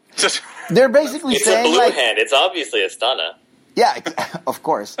awesome. They're basically saying it's a blue like, hand. It's obviously Astana. Yeah, of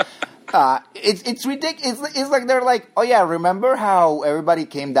course. It's ridiculous. It's like they're like, oh yeah, remember how everybody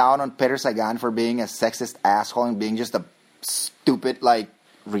came down on Peter Sagan for being a sexist asshole and being just a stupid, like,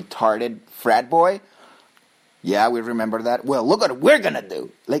 retarded frat boy? Yeah, we remember that. Well, look what we're gonna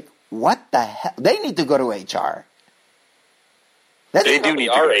do. Like, what the hell? They need to go to HR. They do need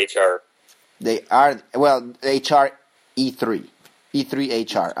to HR. They are, well, HR E3.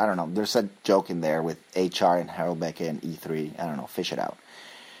 E3 HR. I don't know. There's a joke in there with HR and Harelbeke and E3. I don't know. Fish it out.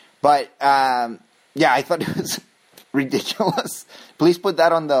 But, yeah, I thought it was ridiculous. Please put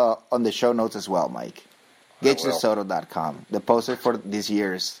that on the show notes as well, Mike. GageDeSoto.com. The poster for this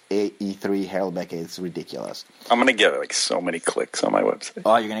year's E3 Harelbeke is ridiculous. I'm going to get like so many clicks on my website.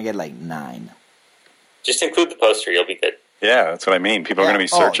 Oh, you're going to get like 9. Just include the poster. You'll be good. Yeah, that's what I mean. People are going to be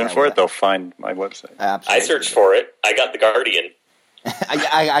searching for it. They'll find my website. Absolutely. I searched for it. I got The Guardian.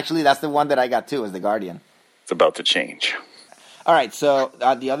 I actually, that's the one that I got too, is The Guardian. It's about to change. All right, so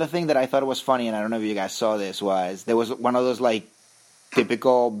the other thing that I thought was funny, and I don't know if you guys saw this, was there was one of those like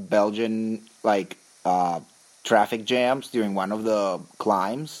typical Belgian like traffic jams during one of the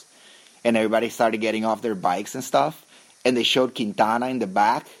climbs, and everybody started getting off their bikes and stuff, and they showed Quintana in the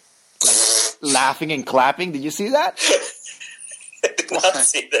back, like laughing and clapping. Did you see that? I did not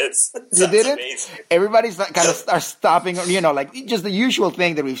see this. You didn't? Amazing. Everybody's like, kind of starts stopping, like just the usual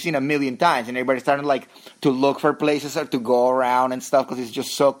thing that we've seen a million times, and everybody's starting like to look for places or to go around and stuff because it's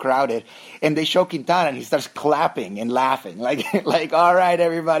just so crowded. And they show Quintana, and he starts clapping and laughing, like all right,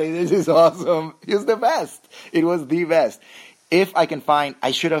 everybody, this is awesome. He's the best. It was the best. If I can find,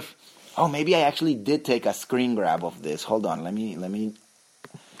 I should have. Oh, maybe I actually did take a screen grab of this. Hold on, let me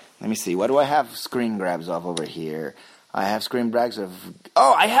see. What do I have screen grabs of over here? I have screen grabs of.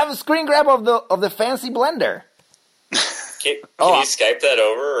 Oh, I have a screen grab of the fancy blender. Can you Skype that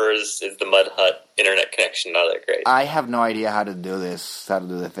over, or is the Mud Hut internet connection not that great? I have no idea how to do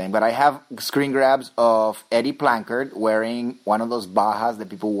the thing, but I have screen grabs of Eddie Plankard wearing one of those Bajas that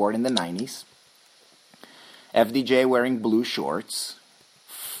people wore in the 90s. FDJ wearing blue shorts.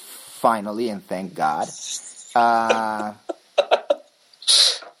 Finally, and thank God.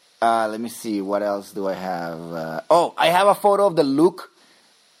 Let me see. What else do I have? I have a photo of the Luke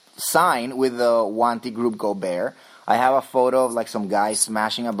sign with the Wanty Group Go Bear. I have a photo of like some guy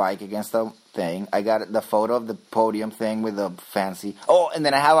smashing a bike against the thing. I got the photo of the podium thing with the fancy. Oh, and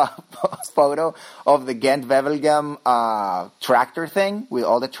then I have a photo of the Gent Wevelgem tractor thing with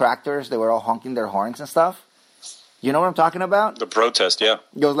all the tractors. They were all honking their horns and stuff. You know what I'm talking about? The protest, yeah.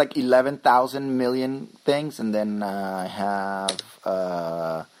 It was like 11,000 million things, and then I have.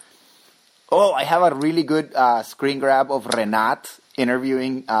 I have a really good screen grab of Renat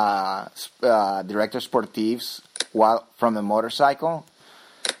interviewing Director Sportives while from the motorcycle,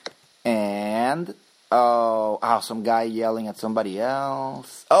 and some guy yelling at somebody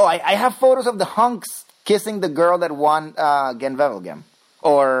else. Oh, I have photos of the hunks kissing the girl that won Gent Wevelgem,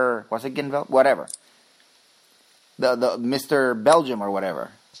 or was it Gent Wevelgem? Whatever. The Mr. Belgium or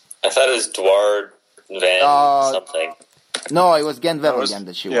whatever. I thought it was Dward Van something. No, it was Gent Wevelgem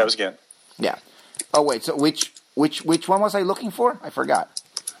that she won. Yeah, it was Gent. Yeah. Oh wait, so which one was I looking for? I forgot.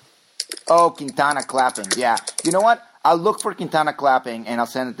 Oh, Quintana clapping. Yeah. You know what? I'll look for Quintana clapping and I'll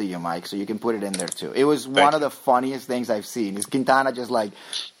send it to you, Mike, so you can put it in there too. It was one of the funniest things I've seen. Is Quintana just like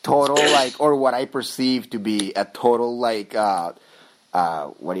total like, or what I perceive to be a total like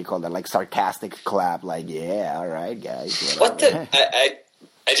what do you call that? Like sarcastic clap. Like, yeah, all right, guys. Whatever. What the?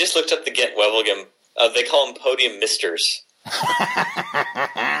 I just looked up the Gent Wevelgem. They call them podium misters.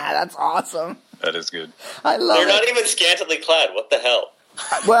 That's awesome. That is good. I love They're not even scantily clad. What the hell?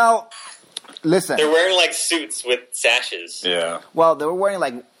 Well, listen. They're wearing like suits with sashes. Yeah. Well, they were wearing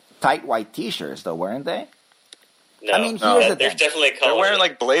like tight white T-shirts, though, weren't they? No. I mean, here's the there's thing. definitely color. They're wearing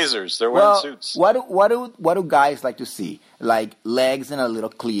like blazers. They're wearing suits. What do guys like to see? Like legs and a little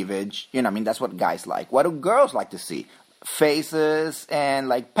cleavage. You know, I mean, that's what guys like. What do girls like to see? Faces and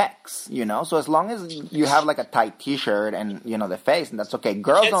like pecs, so as long as you have like a tight T-shirt and the face, and that's okay.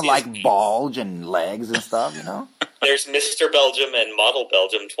 Girls don't like bulge and legs and stuff, There's Mr. Belgium and Model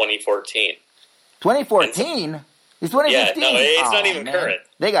Belgium 2014. 2014? It's 2015. Yeah, no, it's not even current.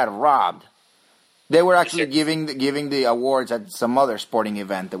 They got robbed. They were actually giving the awards at some other sporting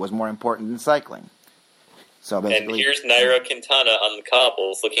event that was more important than cycling. So basically, and here's Nairo Quintana on the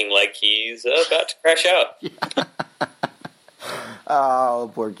cobbles, looking like he's about to crash out. Yeah.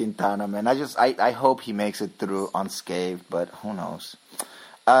 Oh, poor Quintana, man. I hope he makes it through unscathed, but who knows?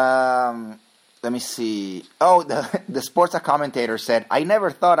 Let me see. Oh, the sports commentator said, "I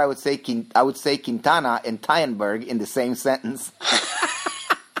never thought I would say Quintana and Tyenberg in the same sentence."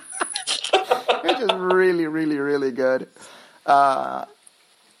 Which is really, really, really good.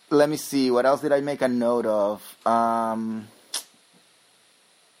 Let me see. What else did I make a note of? No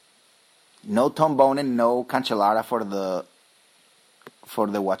Tom Bonen, no Cancellara for the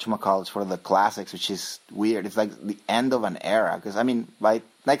whatchamacallit, for the classics, which is weird. It's like the end of an era. Because, I mean, by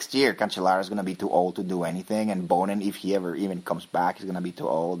next year, Cancellara is going to be too old to do anything. And Bonen, if he ever even comes back, is going to be too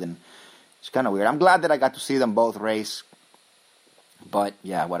old. And it's kind of weird. I'm glad that I got to see them both race. But,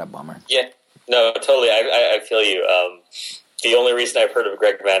 yeah, what a bummer. Yeah. No, totally. I feel you. The only reason I've heard of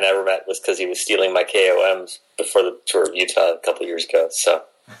Greg Van Avermaet was because he was stealing my KOMs before the Tour of Utah a couple years ago. So...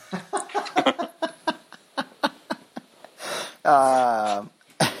 all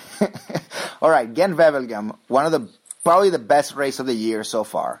right, Gent Wevelgem, probably the best race of the year so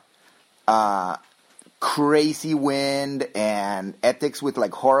far. Crazy wind and ethics with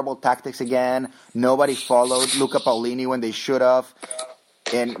like horrible tactics again. Nobody followed Luca Paolini when they should have,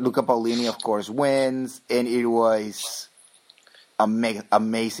 and Luca Paolini, of course, wins. And it was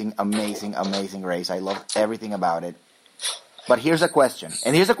amazing race. I love everything about it. But here's a question.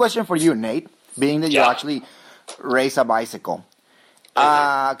 And here's a question for you, Nate, being that you actually race a bicycle.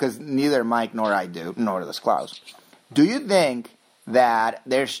 Because neither Mike nor I do, nor does Klaus. Do you think that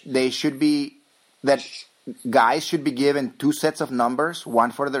guys should be given 2 sets of numbers,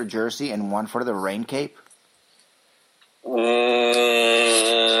 one for their jersey and one for their rain cape?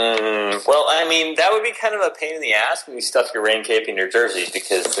 Well, I mean, that would be kind of a pain in the ass when you stuff your rain cape in your jersey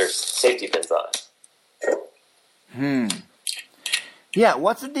because there's safety pins on it. Yeah,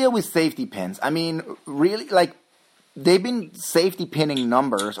 what's the deal with safety pins? I mean, really, like, they've been safety pinning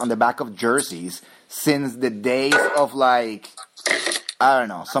numbers on the back of jerseys since the days of, like, I don't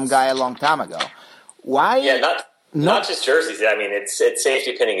know, some guy a long time ago. Why? Yeah, not just jerseys. I mean, it's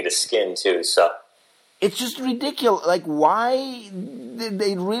safety pinning into skin, too, so... It's just ridiculous. Like, why?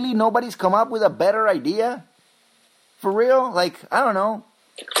 Nobody's come up with a better idea? For real? Like, I don't know.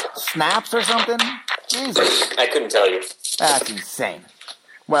 Snaps or something? Jesus. I couldn't tell you. That's insane.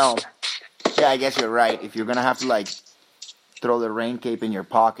 Well, yeah, I guess you're right. If you're going to have to, like, throw the rain cape in your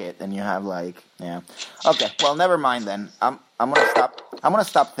pocket, then you have, like, yeah. Okay, well, never mind then. I'm going to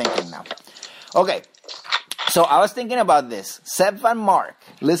stop thinking now. Okay, so I was thinking about this. Sepp Van Mark,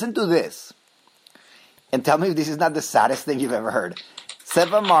 listen to this. And tell me if this is not the saddest thing you've ever heard. Sepp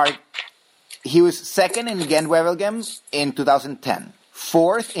Van Mark, he was second in Gent-Wevelgem in 2010.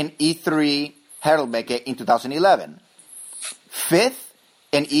 Fourth in E3 Harelbeke in 2011. Fifth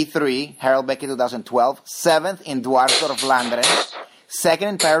in E3 Harelbeke 2012. Seventh in Dwarsdorf-Vlaanderen. Second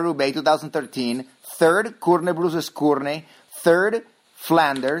in Paris-Roubaix 2013. Third Kuurne-Brussels-Kuurne. Third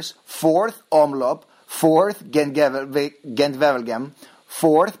Flanders. Fourth Omloop. Fourth Gent-Wevelgem.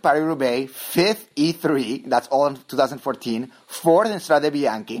 Fourth, Paris-Roubaix. Fifth, E3. That's all in 2014. Fourth in Strade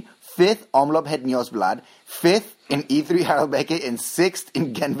Bianchi. Fifth, Omloop Het Nieuwsblad. Fifth in E3 Harelbeke. And sixth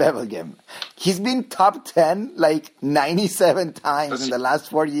in Gent-Wevelgem. He's been top 10 like 97 times in the last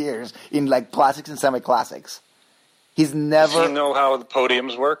 4 years in like classics and semi-classics. He's never... Does he know how the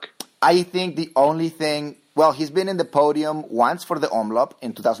podiums work? I think the only thing... Well, he's been in the podium once for the Omloop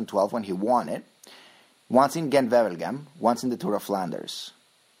in 2012 when he won it. Once in Gent-Wevelgem, once in the Tour of Flanders.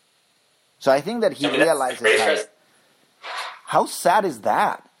 So I think that he realizes how sad is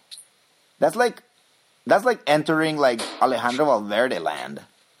that? That's like entering like Alejandro Valverde land.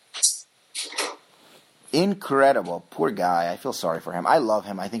 Incredible. Poor guy. I feel sorry for him. I love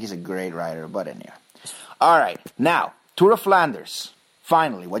him. I think he's a great rider, but anyway. All right. Now, Tour of Flanders.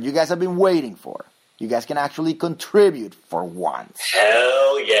 Finally, what you guys have been waiting for. You guys can actually contribute for once.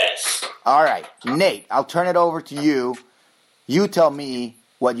 Hell yes. All right, Nate, I'll turn it over to you. You tell me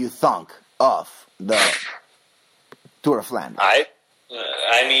what you think of the Tour of Flanders. I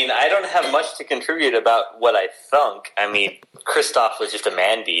mean, I don't have much to contribute about what I think. I mean, Christoph was just a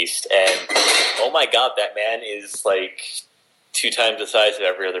man beast, and oh my god, that man is like 2 times the size of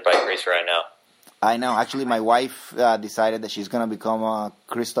every other bike racer I know. I know. Actually, my wife decided that she's going to become a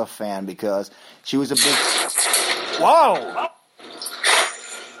Christoph fan because she was a big... Whoa!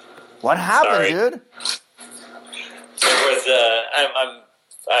 What happened, dude? There was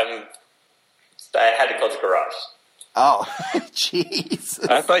I had to go to the garage. Oh, jeez.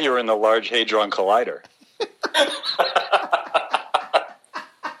 I thought you were in the Large Hadron Collider.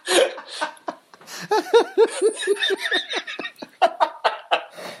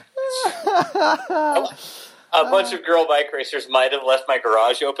 A bunch of girl bike racers might have left my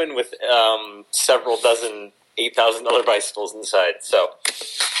garage open with several dozen $8,000 bicycles inside. So,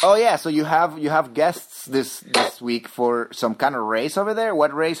 oh yeah, so you have guests this week for some kind of race over there.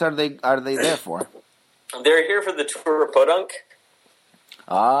 What race are they there for? They're here for the Tour of Podunk.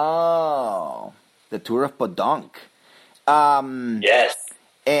 Oh, the Tour of Podunk. Yes.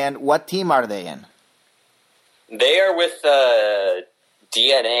 And what team are they in? They are with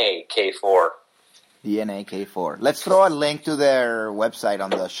DNA K4. DNA K4. Let's throw a link to their website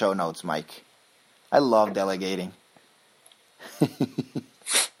on the show notes, Mike. I love delegating.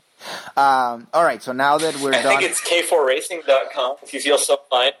 All right, so now that we're done... I think it's K4Racing.com, if you feel so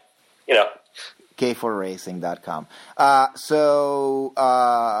fine. You know. K4Racing.com.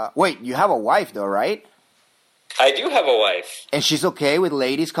 Wait, you have a wife, though, right? I do have a wife. And she's okay with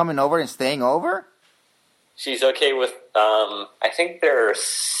ladies coming over and staying over? She's okay with, I think there are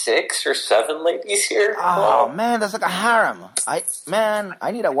 6 or 7 ladies here. Oh, man, that's like a harem. I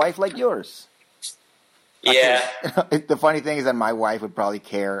need a wife like yours. Yeah. The funny thing is that my wife would probably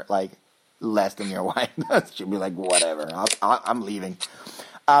care, like, less than your wife. She'd be like, whatever, I'm leaving.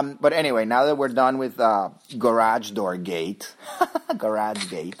 But anyway, now that we're done with Garage Door Gate. Garage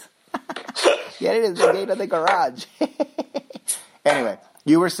Gate. Yeah, it is the gate of the garage. Anyway,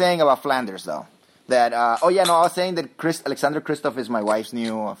 you were saying about Flanders, though. That, I was saying that Alexander Kristoff is my wife's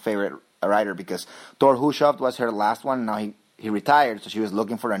new favorite rider because Thor Hushovd was her last one. Now he retired, so she was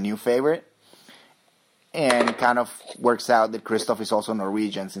looking for a new favorite. And it kind of works out that Kristoff is also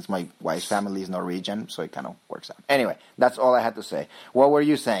Norwegian since my wife's family is Norwegian, so it kind of works out. Anyway, that's all I had to say. What were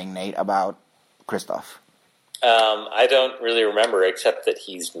you saying, Nate, about Kristoff? I don't really remember except that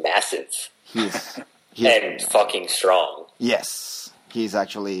he's massive. He's and fucking strong. Yes. He's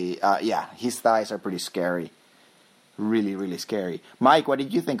actually, his thighs are pretty scary. Really, really scary. Mike, what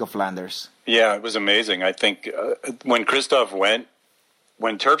did you think of Flanders? Yeah, it was amazing. I think when Terpstra went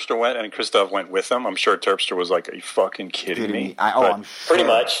and Kristoff went with him, I'm sure Terpstra was like, are you fucking kidding me? I'm sure. Pretty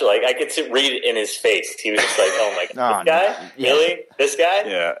much. Like, I could read it in his face. He was just like, oh my God, this guy? Yeah. Really? This guy?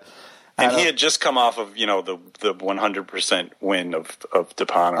 Yeah. And he had just come off of, the 100% win of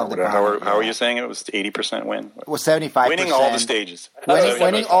Depana. How are you saying it? It was 80% win? It was 75%. Winning all the stages.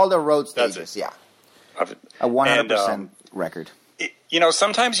 Winning all the road stages, yeah. A 100% record.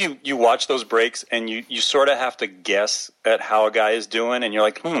 Sometimes you watch those breaks and you sort of have to guess at how a guy is doing, and you're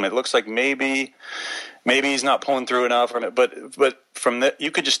like, it looks like maybe he's not pulling through enough. But from that, you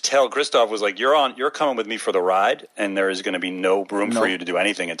could just tell Kristoff was like, you're coming with me for the ride, and there is going to to be no room for you to do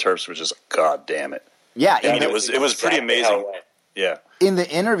anything. And Terps was just, God damn it. Yeah. I mean, it was pretty amazing. Yeah. In the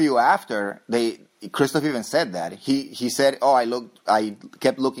interview after, Kristoff even said that. He said, I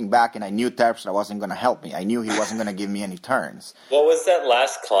kept looking back and I knew Terpstra wasn't going to help me. I knew he wasn't going to give me any turns. What was that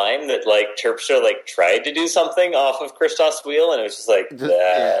last climb that Terpstra tried to do something off of Kristoff's wheel and it was just like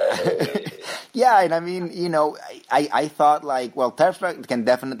Yeah, and I mean, I thought Terpstra can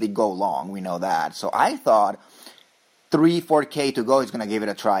definitely go long, we know that. So I thought 3-4K to go, he's going to give it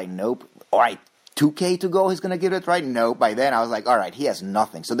a try. Nope. All right. 2K to go, he's going to give it a try? No. By then, I was like, all right, he has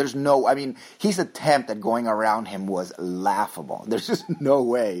nothing. So there's his attempt at going around him was laughable. There's just no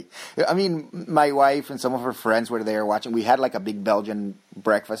way. I mean, my wife and some of her friends were there watching. We had a big Belgian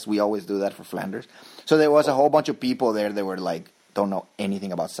breakfast. We always do that for Flanders. So there was a whole bunch of people there that were don't know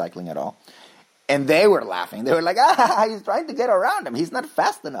anything about cycling at all. And they were laughing. They were like, he's trying to get around him. He's not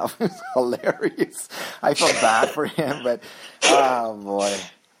fast enough. It's hilarious. I felt bad for him, but, oh, boy.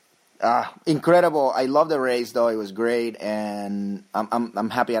 Incredible. I love the race, though. It was great, and I'm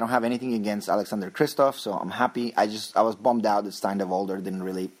happy. I don't have anything against Alexander Kristoff, so I'm happy. I was bummed out that Stein de Volder didn't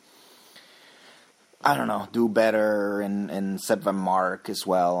really, do better, and Sepp van Mark as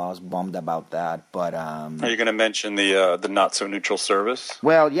well. I was bummed about that, but are you going to mention the not so neutral service?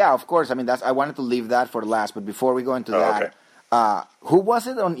 Well, yeah, of course. I mean, I wanted to leave that for last, but before we go into that, okay. Who was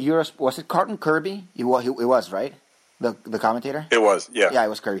it on Eurosport? Was it Carlton Kirby? It was, right? The commentator? It was, yeah. Yeah, it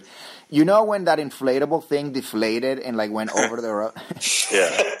was Kirby. You know when that inflatable thing deflated and went over the road?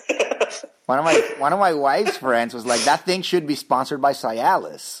 Yeah. One of my wife's friends was like, that thing should be sponsored by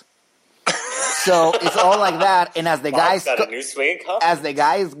Cialis. So it's all like that, and as the guys got a new swing cup? As the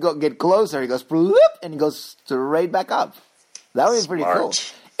guys get closer, he goes bloop, and he goes straight back up. That would be pretty cool.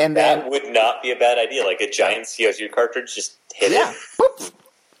 And that would not be a bad idea. Like a giant CO2 cartridge, just hit it. Boop.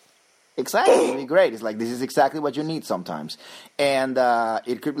 Exactly, it'd be great. It's this is exactly what you need sometimes. And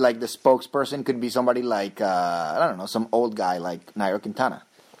it could the spokesperson could be somebody some old guy like Nairo Quintana.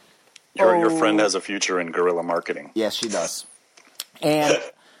 Your friend has a future in guerrilla marketing. Yes, she does. And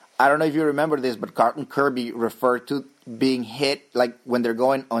I don't know if you remember this, but Carlton Kirby referred to being hit when they were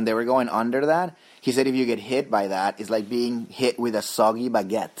going under that. He said if you get hit by that, it's like being hit with a soggy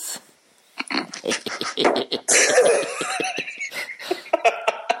baguette.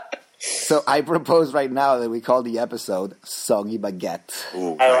 So I propose right now that we call the episode Soggy Baguette.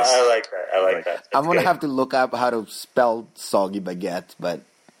 Ooh, nice. I like that. I like that. I'm going to have to look up how to spell Soggy Baguette, but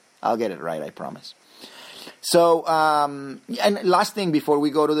I'll get it right, I promise. So, and last thing before we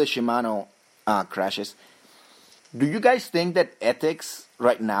go to the Shimano crashes, do you guys think that ethics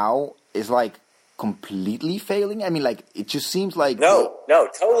right now is completely failing? I mean, it just seems like... No,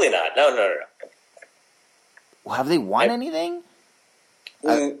 totally not. No. Have they won anything?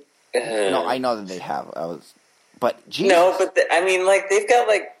 No, I know that they have. But Jesus. No, but they've got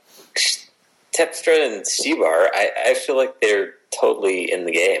Terpstra and Stybar. I feel like they're totally in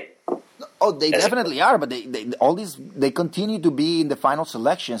the game. Oh, they definitely are. But they continue to be in the final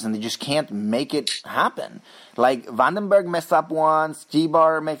selections, and they just can't make it happen. Vandenberg messed up once,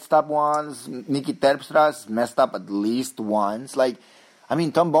 Stybar messed up once, Niki Terpstra messed up at least once. Tom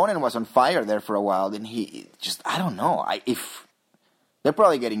Bonen was on fire there for a while, and he just I don't know. They're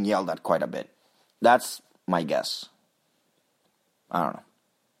probably getting yelled at quite a bit. That's my guess. I don't know.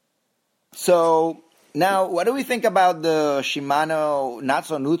 So, now, what do we think about the Shimano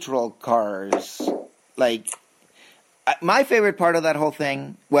not-so-neutral cars? My favorite part of that whole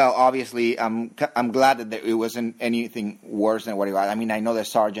thing, well, obviously, I'm glad that it wasn't anything worse than what it was. I mean, I know the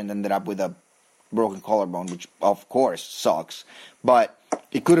sergeant ended up with a broken collarbone, which of course sucks, but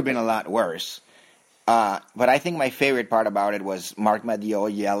it could have been a lot worse. But I think my favorite part about it was Mark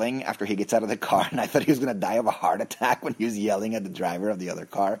Madio yelling after he gets out of the car, and I thought he was going to die of a heart attack when he was yelling at the driver of the other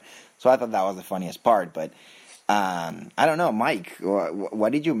car. So I thought that was the funniest part, but I don't know, Mike,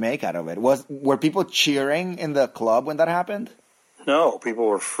 what did you make out of it? Were people cheering in the club when that happened? No, people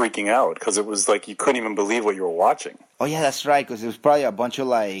were freaking out because it was like you couldn't even believe what you were watching. Oh, yeah, that's right, because it was probably a bunch of,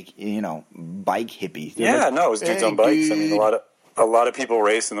 like, bike hippies. Yeah, no, it was dudes on bikes. Dude. I mean, a lot of people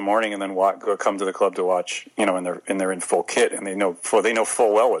race in the morning and then come to the club to watch, and they're in full kit, and they know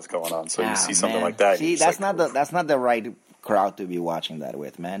full well what's going on. So you see something like that. See, that's not the right crowd to be watching that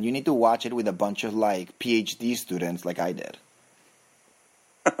with, man. You need to watch it with a bunch of, like, PhD students like I did.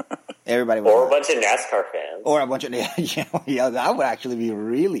 Everybody was or a bunch of NASCAR fans. Or a bunch of yeah, that would actually be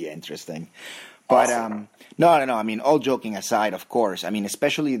really interesting. But awesome. No. I mean, all joking aside, of course. I mean,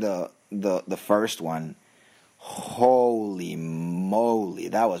 especially the first one. Holy moly,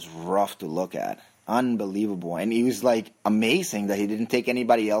 that was rough to look at. Unbelievable, and he was like amazing that he didn't take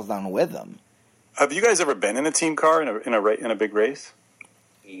anybody else down with him. Have you guys ever been in a team car in a big race?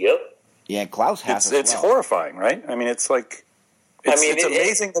 Yep. Yeah, Klaus has. It's horrifying, right? I mean, it's like. It's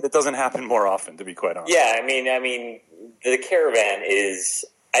amazing that it doesn't happen more often, to be quite honest. Yeah, I mean, the Caravan is,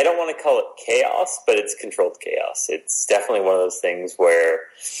 I don't want to call it chaos, but it's controlled chaos. It's definitely one of those things where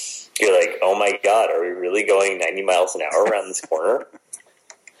you're like, oh my God, are we really going 90 miles an hour around this corner?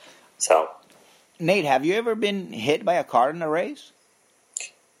 So. Nate, have you ever been hit by a car in a race?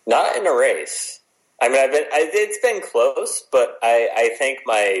 Not in a race. I mean, it's been close, but I thank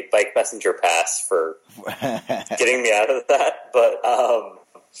my bike messenger pass for getting me out of that. But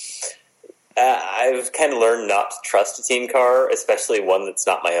I've kind of learned not to trust a team car, especially one that's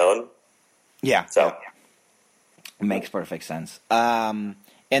not my own. Yeah. So it makes perfect sense. And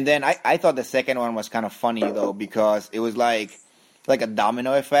then I thought the second one was kind of funny though, because it was like a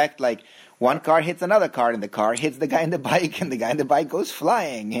domino effect. Like one car hits another car, and the car hits the guy in the bike, and the guy in the bike goes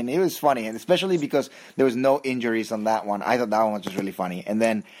flying. And it was funny, and especially because there was no injuries on that one. I thought that one was just really funny. And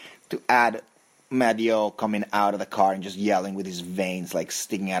then to add Madio coming out of the car and just yelling with his veins like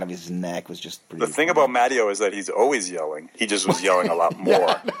sticking out of his neck was just pretty The thing about Madio is that he's always yelling. He just was yelling a lot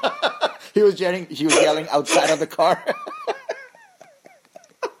more. He was yelling outside of the car.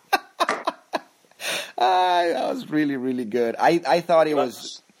 That was really, really good. I thought it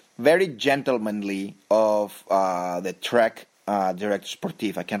was very gentlemanly of the Trek director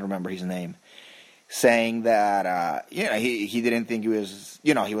sportif, I can't remember his name, saying that he didn't think it was,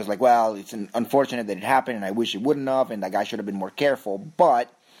 he was like, well, it's unfortunate that it happened, and I wish it wouldn't have, and that guy should have been more careful, but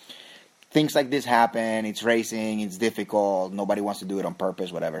things like this happen, it's racing, it's difficult, nobody wants to do it on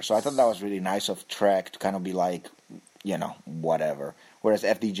purpose, whatever. So I thought that was really nice of Trek to kind of be like, whatever, whereas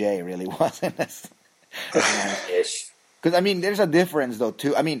FDJ really wasn't as ish. Because, I mean, there's a difference, though,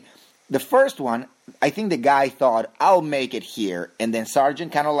 too. I mean, the first one, I think the guy thought, I'll make it here. And then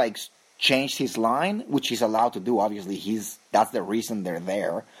Sargent kind of, like, changed his line, which he's allowed to do. Obviously, that's the reason they're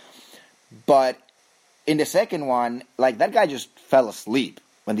there. But in the second one, like, that guy just fell asleep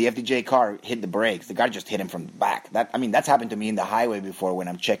when the FDJ car hit the brakes. The guy just hit him from the back. That's happened to me in the highway before when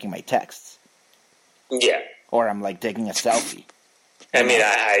I'm checking my texts. Yeah. Or I'm, like, taking a selfie. I mean,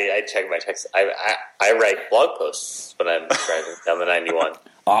 I check my texts. I write blog posts when I'm driving down the 91.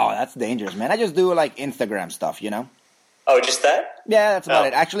 Oh, that's dangerous, man. I just do, like, Instagram stuff, Oh, just that? Yeah, that's about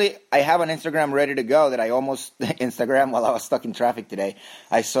it. Actually, I have an Instagram ready to go that I almost Instagram while I was stuck in traffic today.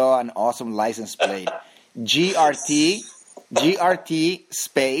 I saw an awesome license plate. GRT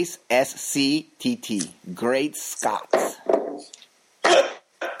space SCTT. Great Scots.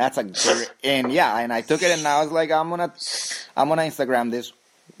 That's a great, and I took it and I was like, I'm gonna Instagram this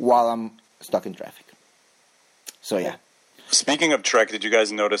while I'm stuck in traffic. So yeah. Speaking of Trek, did you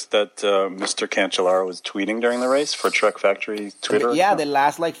guys notice that Mr. Cancellara was tweeting during the race for Trek Factory Twitter? Yeah, the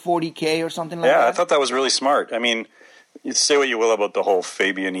last like 40K or something like that. Yeah, I thought that was really smart. I mean, you say what you will about the whole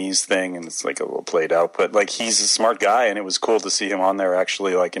Fabianese thing, and it's like a little played out, but like he's a smart guy, and it was cool to see him on there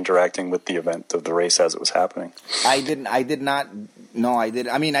actually like interacting with the event of the race as it was happening. I did not. No, I did.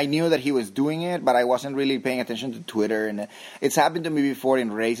 I mean, I knew that he was doing it, but I wasn't really paying attention to Twitter. And it's happened to me before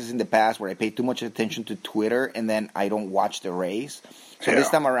in races in the past where I paid too much attention to Twitter and then I don't watch the race. So this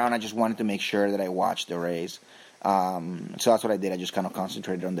time around, I just wanted to make sure that I watched the race. So that's what I did. I just kind of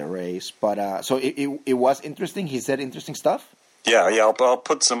concentrated on the race. But so it was interesting. He said interesting stuff. Yeah. I'll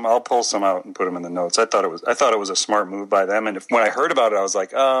pull some out and put them in the notes. I thought it was a smart move by them. And when I heard about it, I was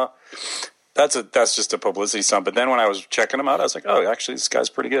like, that's just a publicity stunt. But then when I was checking him out, I was like, oh, actually, this guy's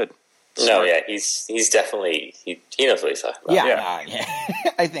pretty good. No, yeah, he's definitely he knows what he's talking about. Yeah.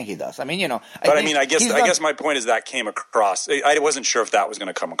 I think he does. I mean, I guess my point is that came across. I wasn't sure if that was going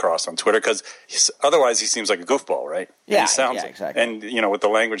to come across on Twitter because otherwise he seems like a goofball, right? Yeah, he sounds exactly. And with the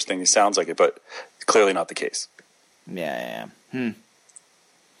language thing, he sounds like it, but clearly not the case. Yeah.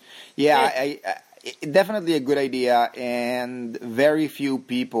 I definitely a good idea, and very few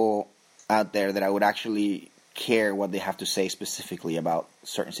people out there that I would actually care what they have to say specifically about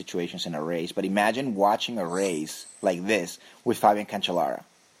certain situations in a race. But imagine watching a race like this with Fabian Cancellara.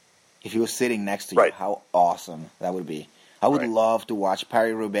 If he was sitting next to you, how awesome that would be. I would love to watch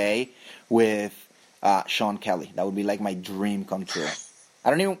Paris-Roubaix with Sean Kelly. That would be like my dream come true. I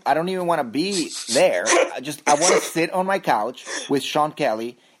don't even want to be there. I want to sit on my couch with Sean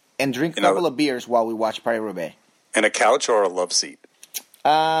Kelly and drink a couple of beers while we watch Paris-Roubaix. And a couch or a love seat?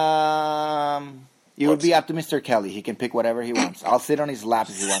 It would be up to Mr. Kelly. He can pick whatever he wants. I'll sit on his lap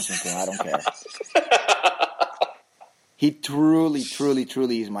if he wants me to. I don't care. He truly, truly,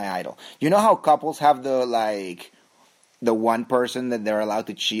 truly is my idol. You know how couples have the one person that they're allowed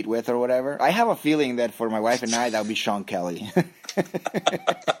to cheat with or whatever? I have a feeling that for my wife and I, that would be Sean Kelly.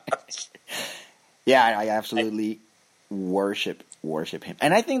 Yeah, I absolutely worship him.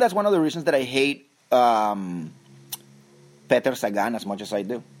 And I think that's one of the reasons that I hate Peter Sagan as much as I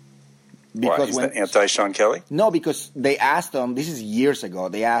do. Because he's the anti-Sean Kelly? No, because they asked him, this is years ago,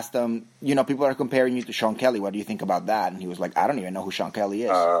 they asked him, people are comparing you to Sean Kelly, what do you think about that? And he was like, I don't even know who Sean Kelly is.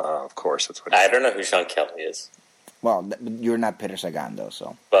 Of course, that's what I don't know who Sean Kelly is. Well, you're not Peter Sagan, though,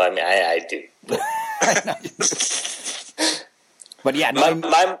 so. Well, I mean, I do. But yeah.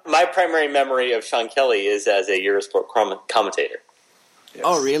 My primary memory of Sean Kelly is as a Eurosport commentator. Yes.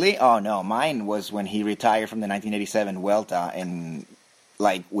 Oh, really? Oh, no. Mine was when he retired from the 1987 Vuelta and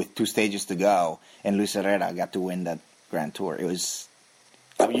with 2 stages to go, and Luis Herrera got to win that Grand Tour. It was,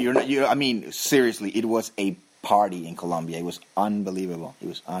 seriously, it was a party in Colombia. It was unbelievable.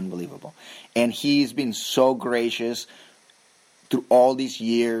 And he's been so gracious through all these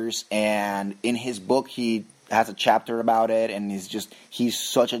years, and in his book, he has a chapter about it, and he's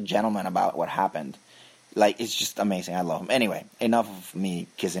such a gentleman about what happened. It's just amazing. I love him. Anyway, enough of me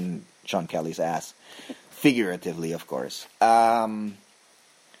kissing Sean Kelly's ass. Figuratively, of course.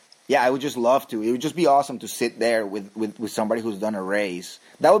 Yeah, I would just love to. It would just be awesome to sit there with somebody who's done a race.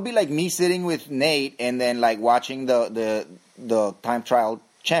 That would be like me sitting with Nate and then watching the time trial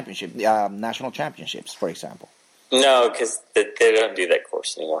championship, national championships, for example. No, because they don't do that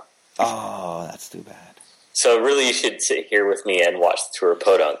course anymore. Oh, that's too bad. So really, you should sit here with me and watch the Tour of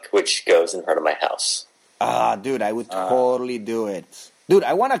Podunk, which goes in front of my house. Dude, I would totally do it. Dude,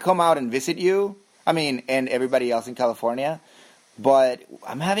 I want to come out and visit you. And everybody else in California. But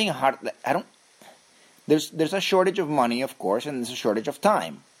I'm having a hard. There's a shortage of money, of course, and there's a shortage of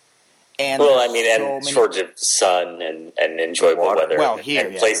time. And shortage of sun and enjoyable weather. Well, here,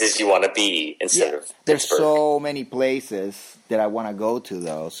 and places you want to be instead of there's so many places that I want to go to,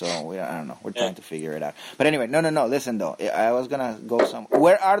 though. So I don't know. We're trying to figure it out. But anyway, no. Listen, though, I was gonna go somewhere.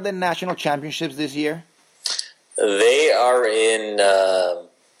 Where are the national championships this year? They are in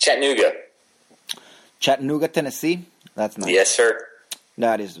Chattanooga, Tennessee. That's nice. Yes, sir.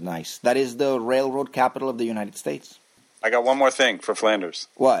 That is nice. That is the railroad capital of the United States. I got one more thing for Flanders.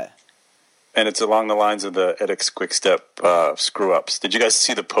 What? And it's along the lines of the edX Quick-Step screw-ups. Did you guys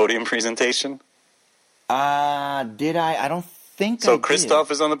see the podium presentation? Did I? I don't think so.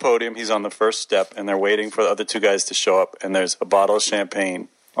 Christoph is on the podium. He's on the first step, and they're waiting for the other 2 guys to show up, and there's a bottle of champagne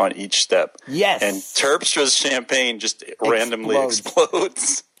on each step. Yes. And Terpstra's champain just randomly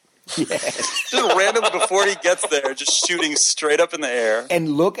explodes. Yes. Just random before he gets there, just shooting straight up in the air. And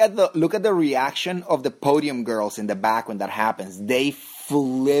look at the reaction of the podium girls in the back when that happens. They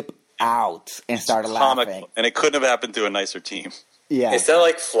flip out and start laughing. And it couldn't have happened to a nicer team. Yeah. Is that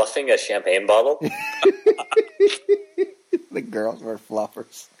like fluffing a champagne bottle? The girls were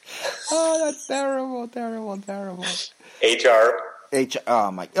fluffers. Oh, that's terrible. HR.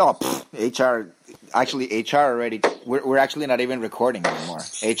 HR. Actually, HR already. We're actually not even recording anymore.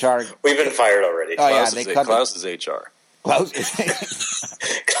 HR. We've been fired already. Oh Klaus is HR. Klaus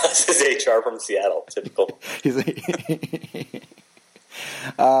is HR from Seattle. Typical.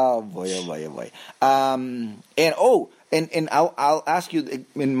 Oh boy. And I'll ask you,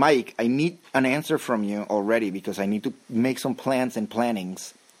 and Mike, I need an answer from you already because I need to make some plans and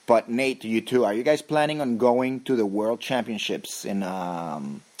plannings. But Nate, to you too, are you guys planning on going to the World Championships in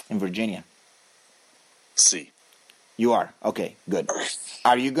Virginia? See. You are? Okay, good.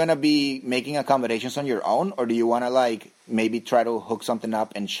 Are you going to be making accommodations on your own, or do you want to maybe try to hook something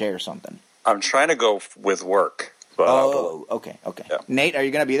up and share something? I'm trying to go with work. But okay. Yeah. Nate, are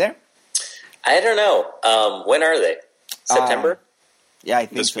you going to be there? I don't know. When are they? September? Yeah, I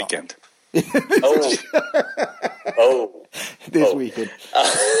think this weekend. This weekend.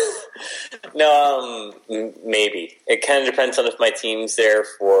 No, maybe. It kind of depends on if my team's there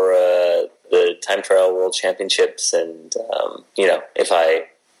for the Time Trial World Championships and, if I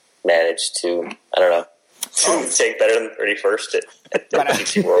manage to, I don't know, take better than 31st at the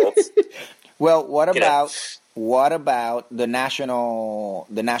GT Worlds. Well, what about the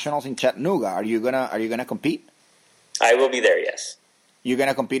nationals in Chattanooga? Are you gonna compete? I will be there, yes. You're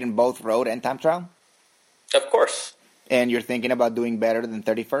gonna compete in both road and time trial? Of course. And you're thinking about doing better than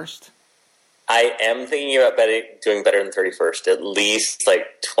 31st? I am thinking about doing better than 31st, at least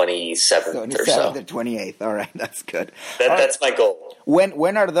like 27th or so. 27th or 28th. All right, that's good. That's my goal.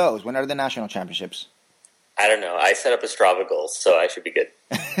 When are those? When are the national championships? I don't know. I set up a Strava goal, so I should be good.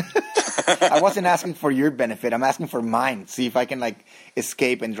 I wasn't asking for your benefit. I'm asking for mine. See if I can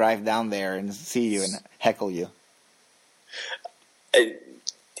escape and drive down there and see you and heckle you. I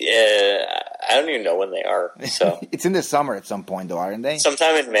don't even know when they are. So it's in the summer at some point, though, aren't they?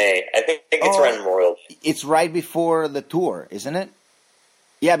 Sometime in May. I think it's around Memorial. It's right before the tour, isn't it?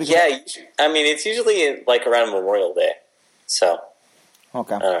 Yeah. I mean, it's usually around Memorial Day. So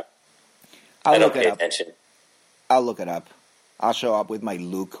okay. I don't pay attention. I'll look it up. I'll show up with my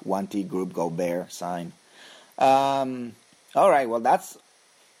Luke 1T Group Go Bear sign. All right. Well, that's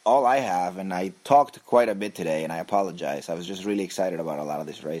all I have, and I talked quite a bit today, and I apologize. I was just really excited about a lot of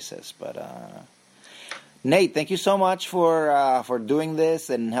these races. But Nate, thank you so much for doing this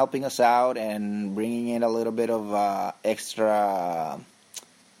and helping us out and bringing in a little bit of extra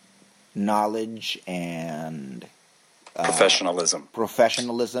knowledge and professionalism,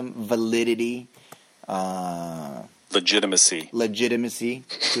 validity, legitimacy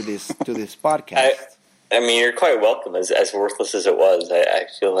to this podcast. I mean, you're quite welcome. As worthless as it was, I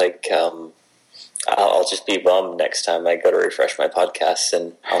feel like I'll just be bummed next time I go to refresh my podcasts,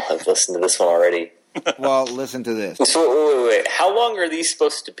 and I'll have listened to this one already. Well, listen to this. So wait. How long are these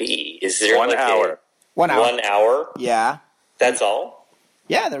supposed to be? Is there 1 hour? 1 hour. 1 hour? Yeah. That's all?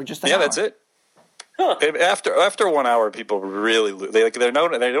 Yeah, they're just an hour. That's it. Huh. After 1 hour, people really they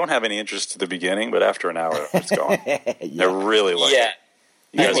don't have any interest at the beginning, but after an hour, it's gone. Yeah. They're really lucky. Yeah.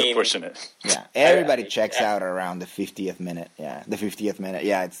 You guys are pushing it. Yeah, everybody checks out around the 50th minute. Yeah, the 50th minute.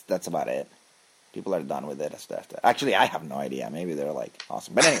 Yeah, that's about it. People are done with it. Actually, I have no idea. Maybe they're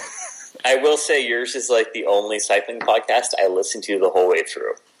awesome. But anyway. I will say yours is the only cycling podcast I listen to the whole way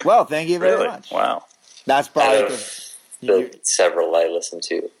through. Well, thank you very much. Wow. That's probably the several I listen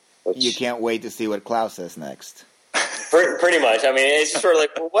to. You can't wait to see what Klaus says next. Pretty much. I mean, it's just sort of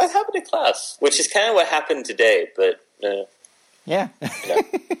well, what happened to Klaus? Which is kind of what happened today, but... Yeah.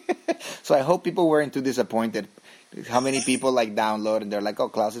 So I hope people weren't too disappointed. How many people download and they're like, "Oh,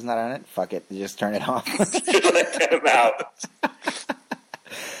 Klaus is not on it. Fuck it, just turn it off." Let him out.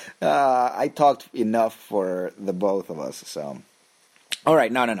 I talked enough for the both of us. So, all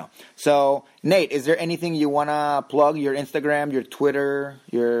right, no. So, Nate, is there anything you wanna plug? Your Instagram, your Twitter,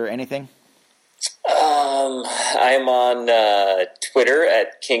 your anything? I'm on Twitter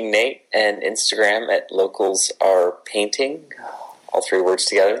at King Nate and Instagram at Locals Are Painting, all 3 words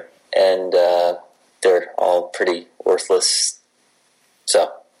together, and they're all pretty worthless.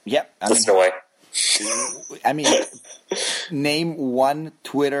 So, listen away. I mean, name one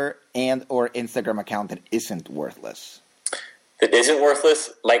Twitter and or Instagram account that isn't worthless. That isn't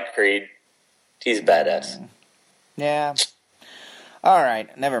worthless? Mike Creed. He's a badass. Yeah. All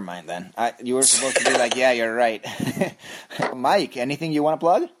right, never mind then. You were supposed to be yeah, you're right. Mike, anything you want to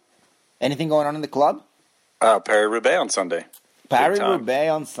plug? Anything going on in the club? Paris-Roubaix on Sunday. Paris-Roubaix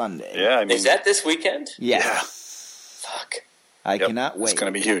on Sunday. Yeah, I mean, is that this weekend? Yes. Yeah. Fuck. I cannot wait. It's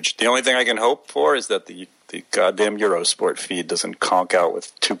going to be huge. The only thing I can hope for is that the goddamn Eurosport feed doesn't conk out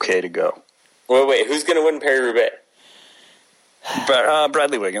with 2K to go. Wait, who's going to win Paris-Roubaix?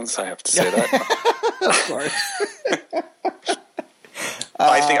 Bradley Wiggins, I have to say that. Of course.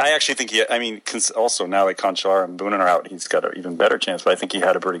 I actually think also now that Conchar and Boonen are out, he's got an even better chance, but I think he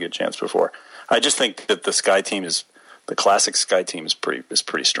had a pretty good chance before. I just think that the classic Sky team is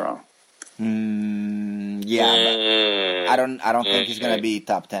pretty strong. Yeah, I don't think he's going to be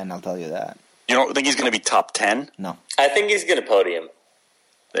top 10, I'll tell you that. You don't think he's going to be top 10? No. I think he's going to podium.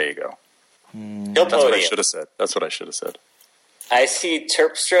 There you go. He'll That's podium. what I should have said. That's what I should have said. I see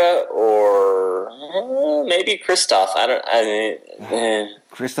Terpstra or maybe Christoph.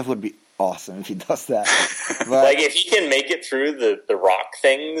 Christoph would be awesome if he does that. But, if he can make it through the rock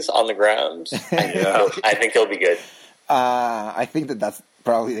things on the ground, I think he'll be good. I think that's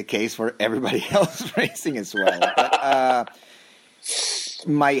probably the case for everybody else racing as well. But,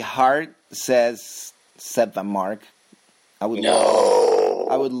 my heart says Sepp Van Mark. I would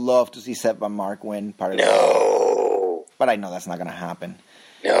love to see Sepp Van Mark win part of the but I know that's not going to happen.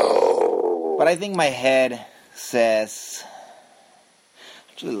 No. But I think my head says...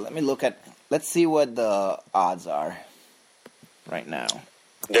 Actually, let's see what the odds are right now.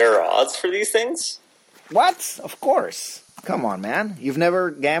 There are odds for these things? What? Of course. Come on, man. You've never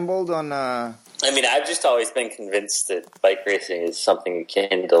gambled on... I mean, I've just always been convinced that bike racing is something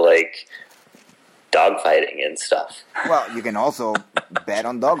akin to, like, dogfighting and stuff. Well, you can also bet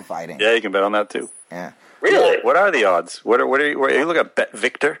on dogfighting. Yeah, you can bet on that too. Yeah. Really? What are the odds? What are you looking at? Bet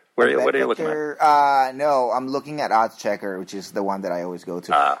Victor? What are you looking at? No, I'm looking at Odds Checker, which is the one that I always go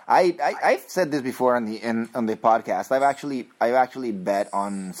to. I've said this before on the podcast. I've actually bet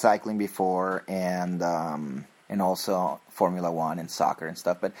on cycling before and also Formula One and soccer and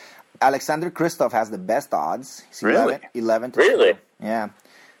stuff. But Alexander Kristoff has the best odds. He's really? 11 to really? 2. Yeah.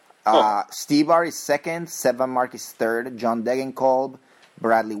 Steve R is second. Sepp Van Mark is third. John Degenkolb,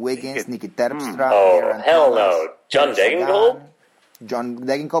 Bradley Wiggins, Niki Terpstra. Oh, hell no. John Degenkolb? John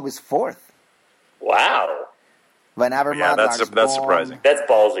Degenkolb is fourth. Wow. Van Avermaet. Yeah, that's surprising. That's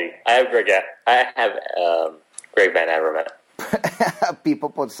ballsy. I have Greg Van Avermaet.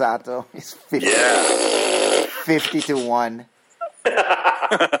 Pipo Pozzato is 50 to 1.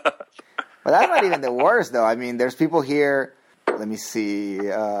 But that's not even the worst, though. I mean, there's people here. Let me see.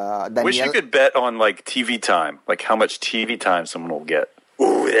 Wish you could bet on like TV time, like how much TV time someone will get.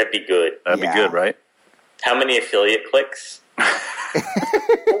 Ooh, that'd be good. That'd be good, right? How many affiliate clicks? Can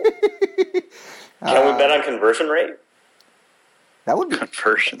we bet on conversion rate? That would be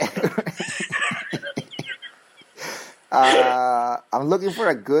conversion. I'm looking for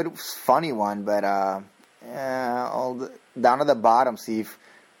a good, funny one, but down at the bottom, see if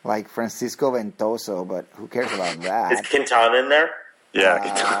like Francisco Ventoso, but who cares about that? Is Quintana in there? Yeah,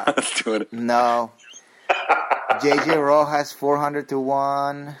 Quintana's doing it. No. JJ Rojas 400 to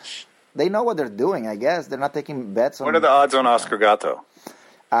 1. They know what they're doing, I guess. They're not taking bets on. What are the odds on Oscar Gatto?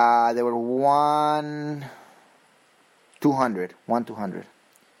 They were 1-200. 1-200.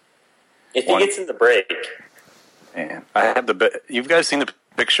 If he gets in the break. Man, I have the bet. You've guys seen the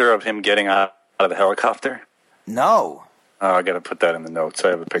picture of him getting out of the helicopter? No. Oh, I got to put that in the notes. I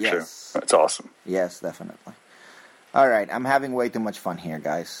have a picture. Yes. That's awesome. Yes, definitely. All right, I'm having way too much fun here,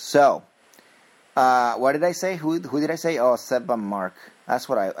 guys. So, what did I say? Who did I say? Oh, Sepp Van Mark. That's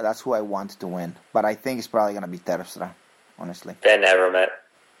who I want to win. But I think it's probably going to be Terpstra, honestly. Van Avermaet.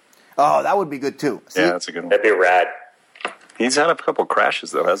 Oh, that would be good too. See? Yeah, that's a good one. That'd be rad. He's had a couple crashes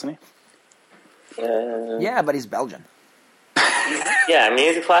though, hasn't he? Yeah, but he's Belgian. Yeah, I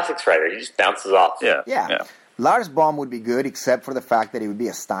mean, he's a classics rider. He just bounces off. Yeah. Lars Bohm would be good, except for the fact that it would be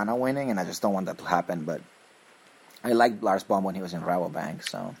Astana winning, and I just don't want that to happen. But I liked Lars Bohm when he was in Rabobank,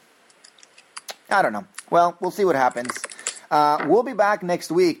 so I don't know. Well, we'll see what happens. We'll be back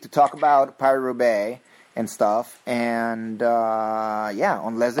next week to talk about Paris-Roubaix and stuff. And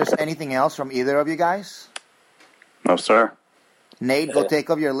unless there's anything else from either of you guys. No, sir. Nate, go take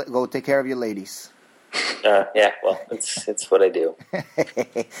care of your ladies. Yeah, well, it's what I do.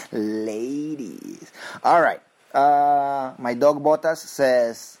 Ladies. All right. My dog Botas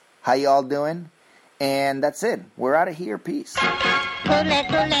says, how y'all doing? And that's it. We're out of here. Peace.